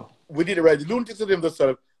wow. We did it right. The Lunatics to them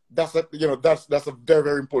themselves. That's a very,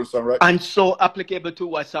 very important song, right? And so applicable to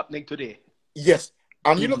what's happening today. Yes.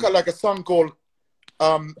 And you look at like a song called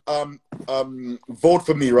Vote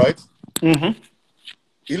for Me, right?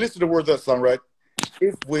 You listen to the words of that song, right?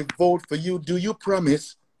 If we vote for you, do you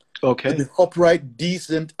promise to be upright,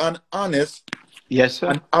 decent, and honest? Yes, sir.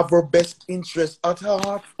 And have our best interest at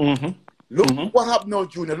heart. Look what happened now,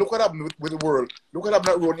 Junior. Look what happened with the world. Look what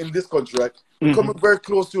happened in this country, right? We're coming very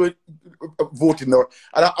close to it, voting now.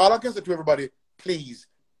 And all I can say to everybody, please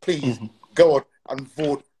go out and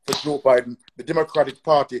vote for Joe Biden, the Democratic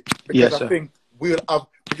Party, because I think we'll have.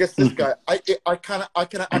 Because this guy, I cannot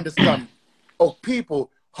understand. How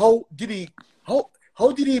did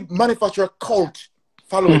he manufacture a cult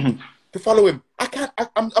following to follow him?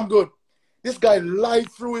 I'm good. This guy lied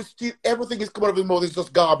through his teeth. Everything is coming out of his mouth is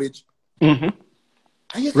just garbage. Round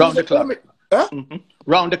the clock.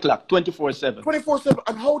 Round the clock, 24/7. 24/7.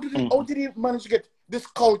 And how did he manage to get this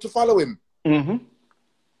cult to follow him? I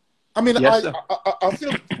mean, yes, I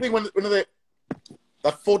still think when that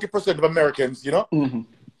 40% of Americans, you know,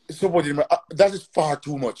 support him, that is far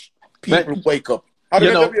too much. People wake up. How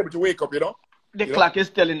do they be able to wake up, you know? The clock is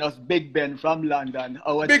telling us Big Ben from London.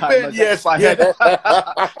 Our Big time Ben, yes.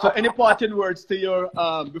 So any parting words to your,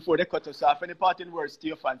 before they cut us off, any parting words to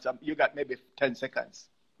your fans? You got maybe 10 seconds.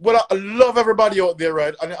 Well, I love everybody out there,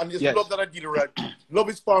 right? And it's Yes. love that I did, right? Love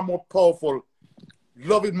is far more powerful.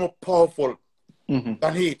 Love is more powerful than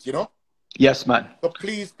hate, you know? Yes, man. So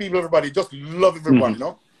please, people, everybody, just love everyone, you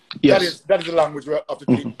know? Yes. That is the language we have to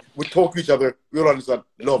teach. We talk to each other. We all understand.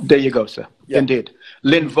 Love. There you go, sir. Yeah. Indeed.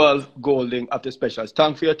 Linval Golding of the Specials.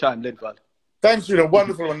 Thanks for your time, Linval. Thanks, you know,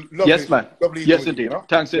 wonderful one. Lovely. Yes, man. Lovely. Yes, indeed. You know?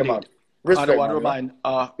 Thanks, Yeah, indeed. man. Respect, and I want to man, remind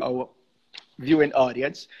our viewing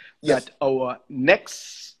audience Yes. that our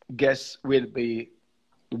next guest will be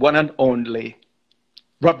one and only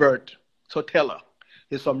Robert Sotelo.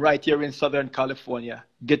 He's from right here in Southern California.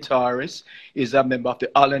 Guitarist. He's a member of the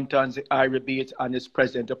Allentons, the Irie Beat, and is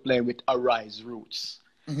president of Playing with Arise Roots.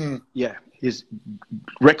 Yeah, he's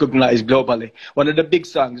recognized globally. One of the big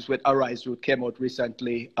songs with Arise Root came out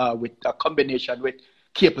recently with a combination with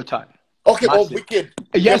Capleton. Okay, Massive. oh, wicked.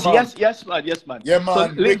 Yes, Yeah, man. yes, man, yes, man. Yeah, man, So,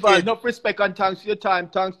 Linval, wicked. enough respect and thanks for your time.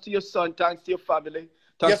 Thanks to your son. Thanks to your family.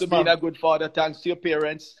 Thanks Yes, for being man. a good father. Thanks to your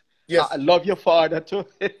parents. Yes. I love your father too.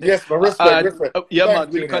 Yes, man. Respect, respect. Yeah, Thanks, man,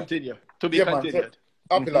 we'll Junior. continue. To be Yeah, man. continued.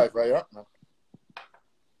 Happy life, right? Yeah?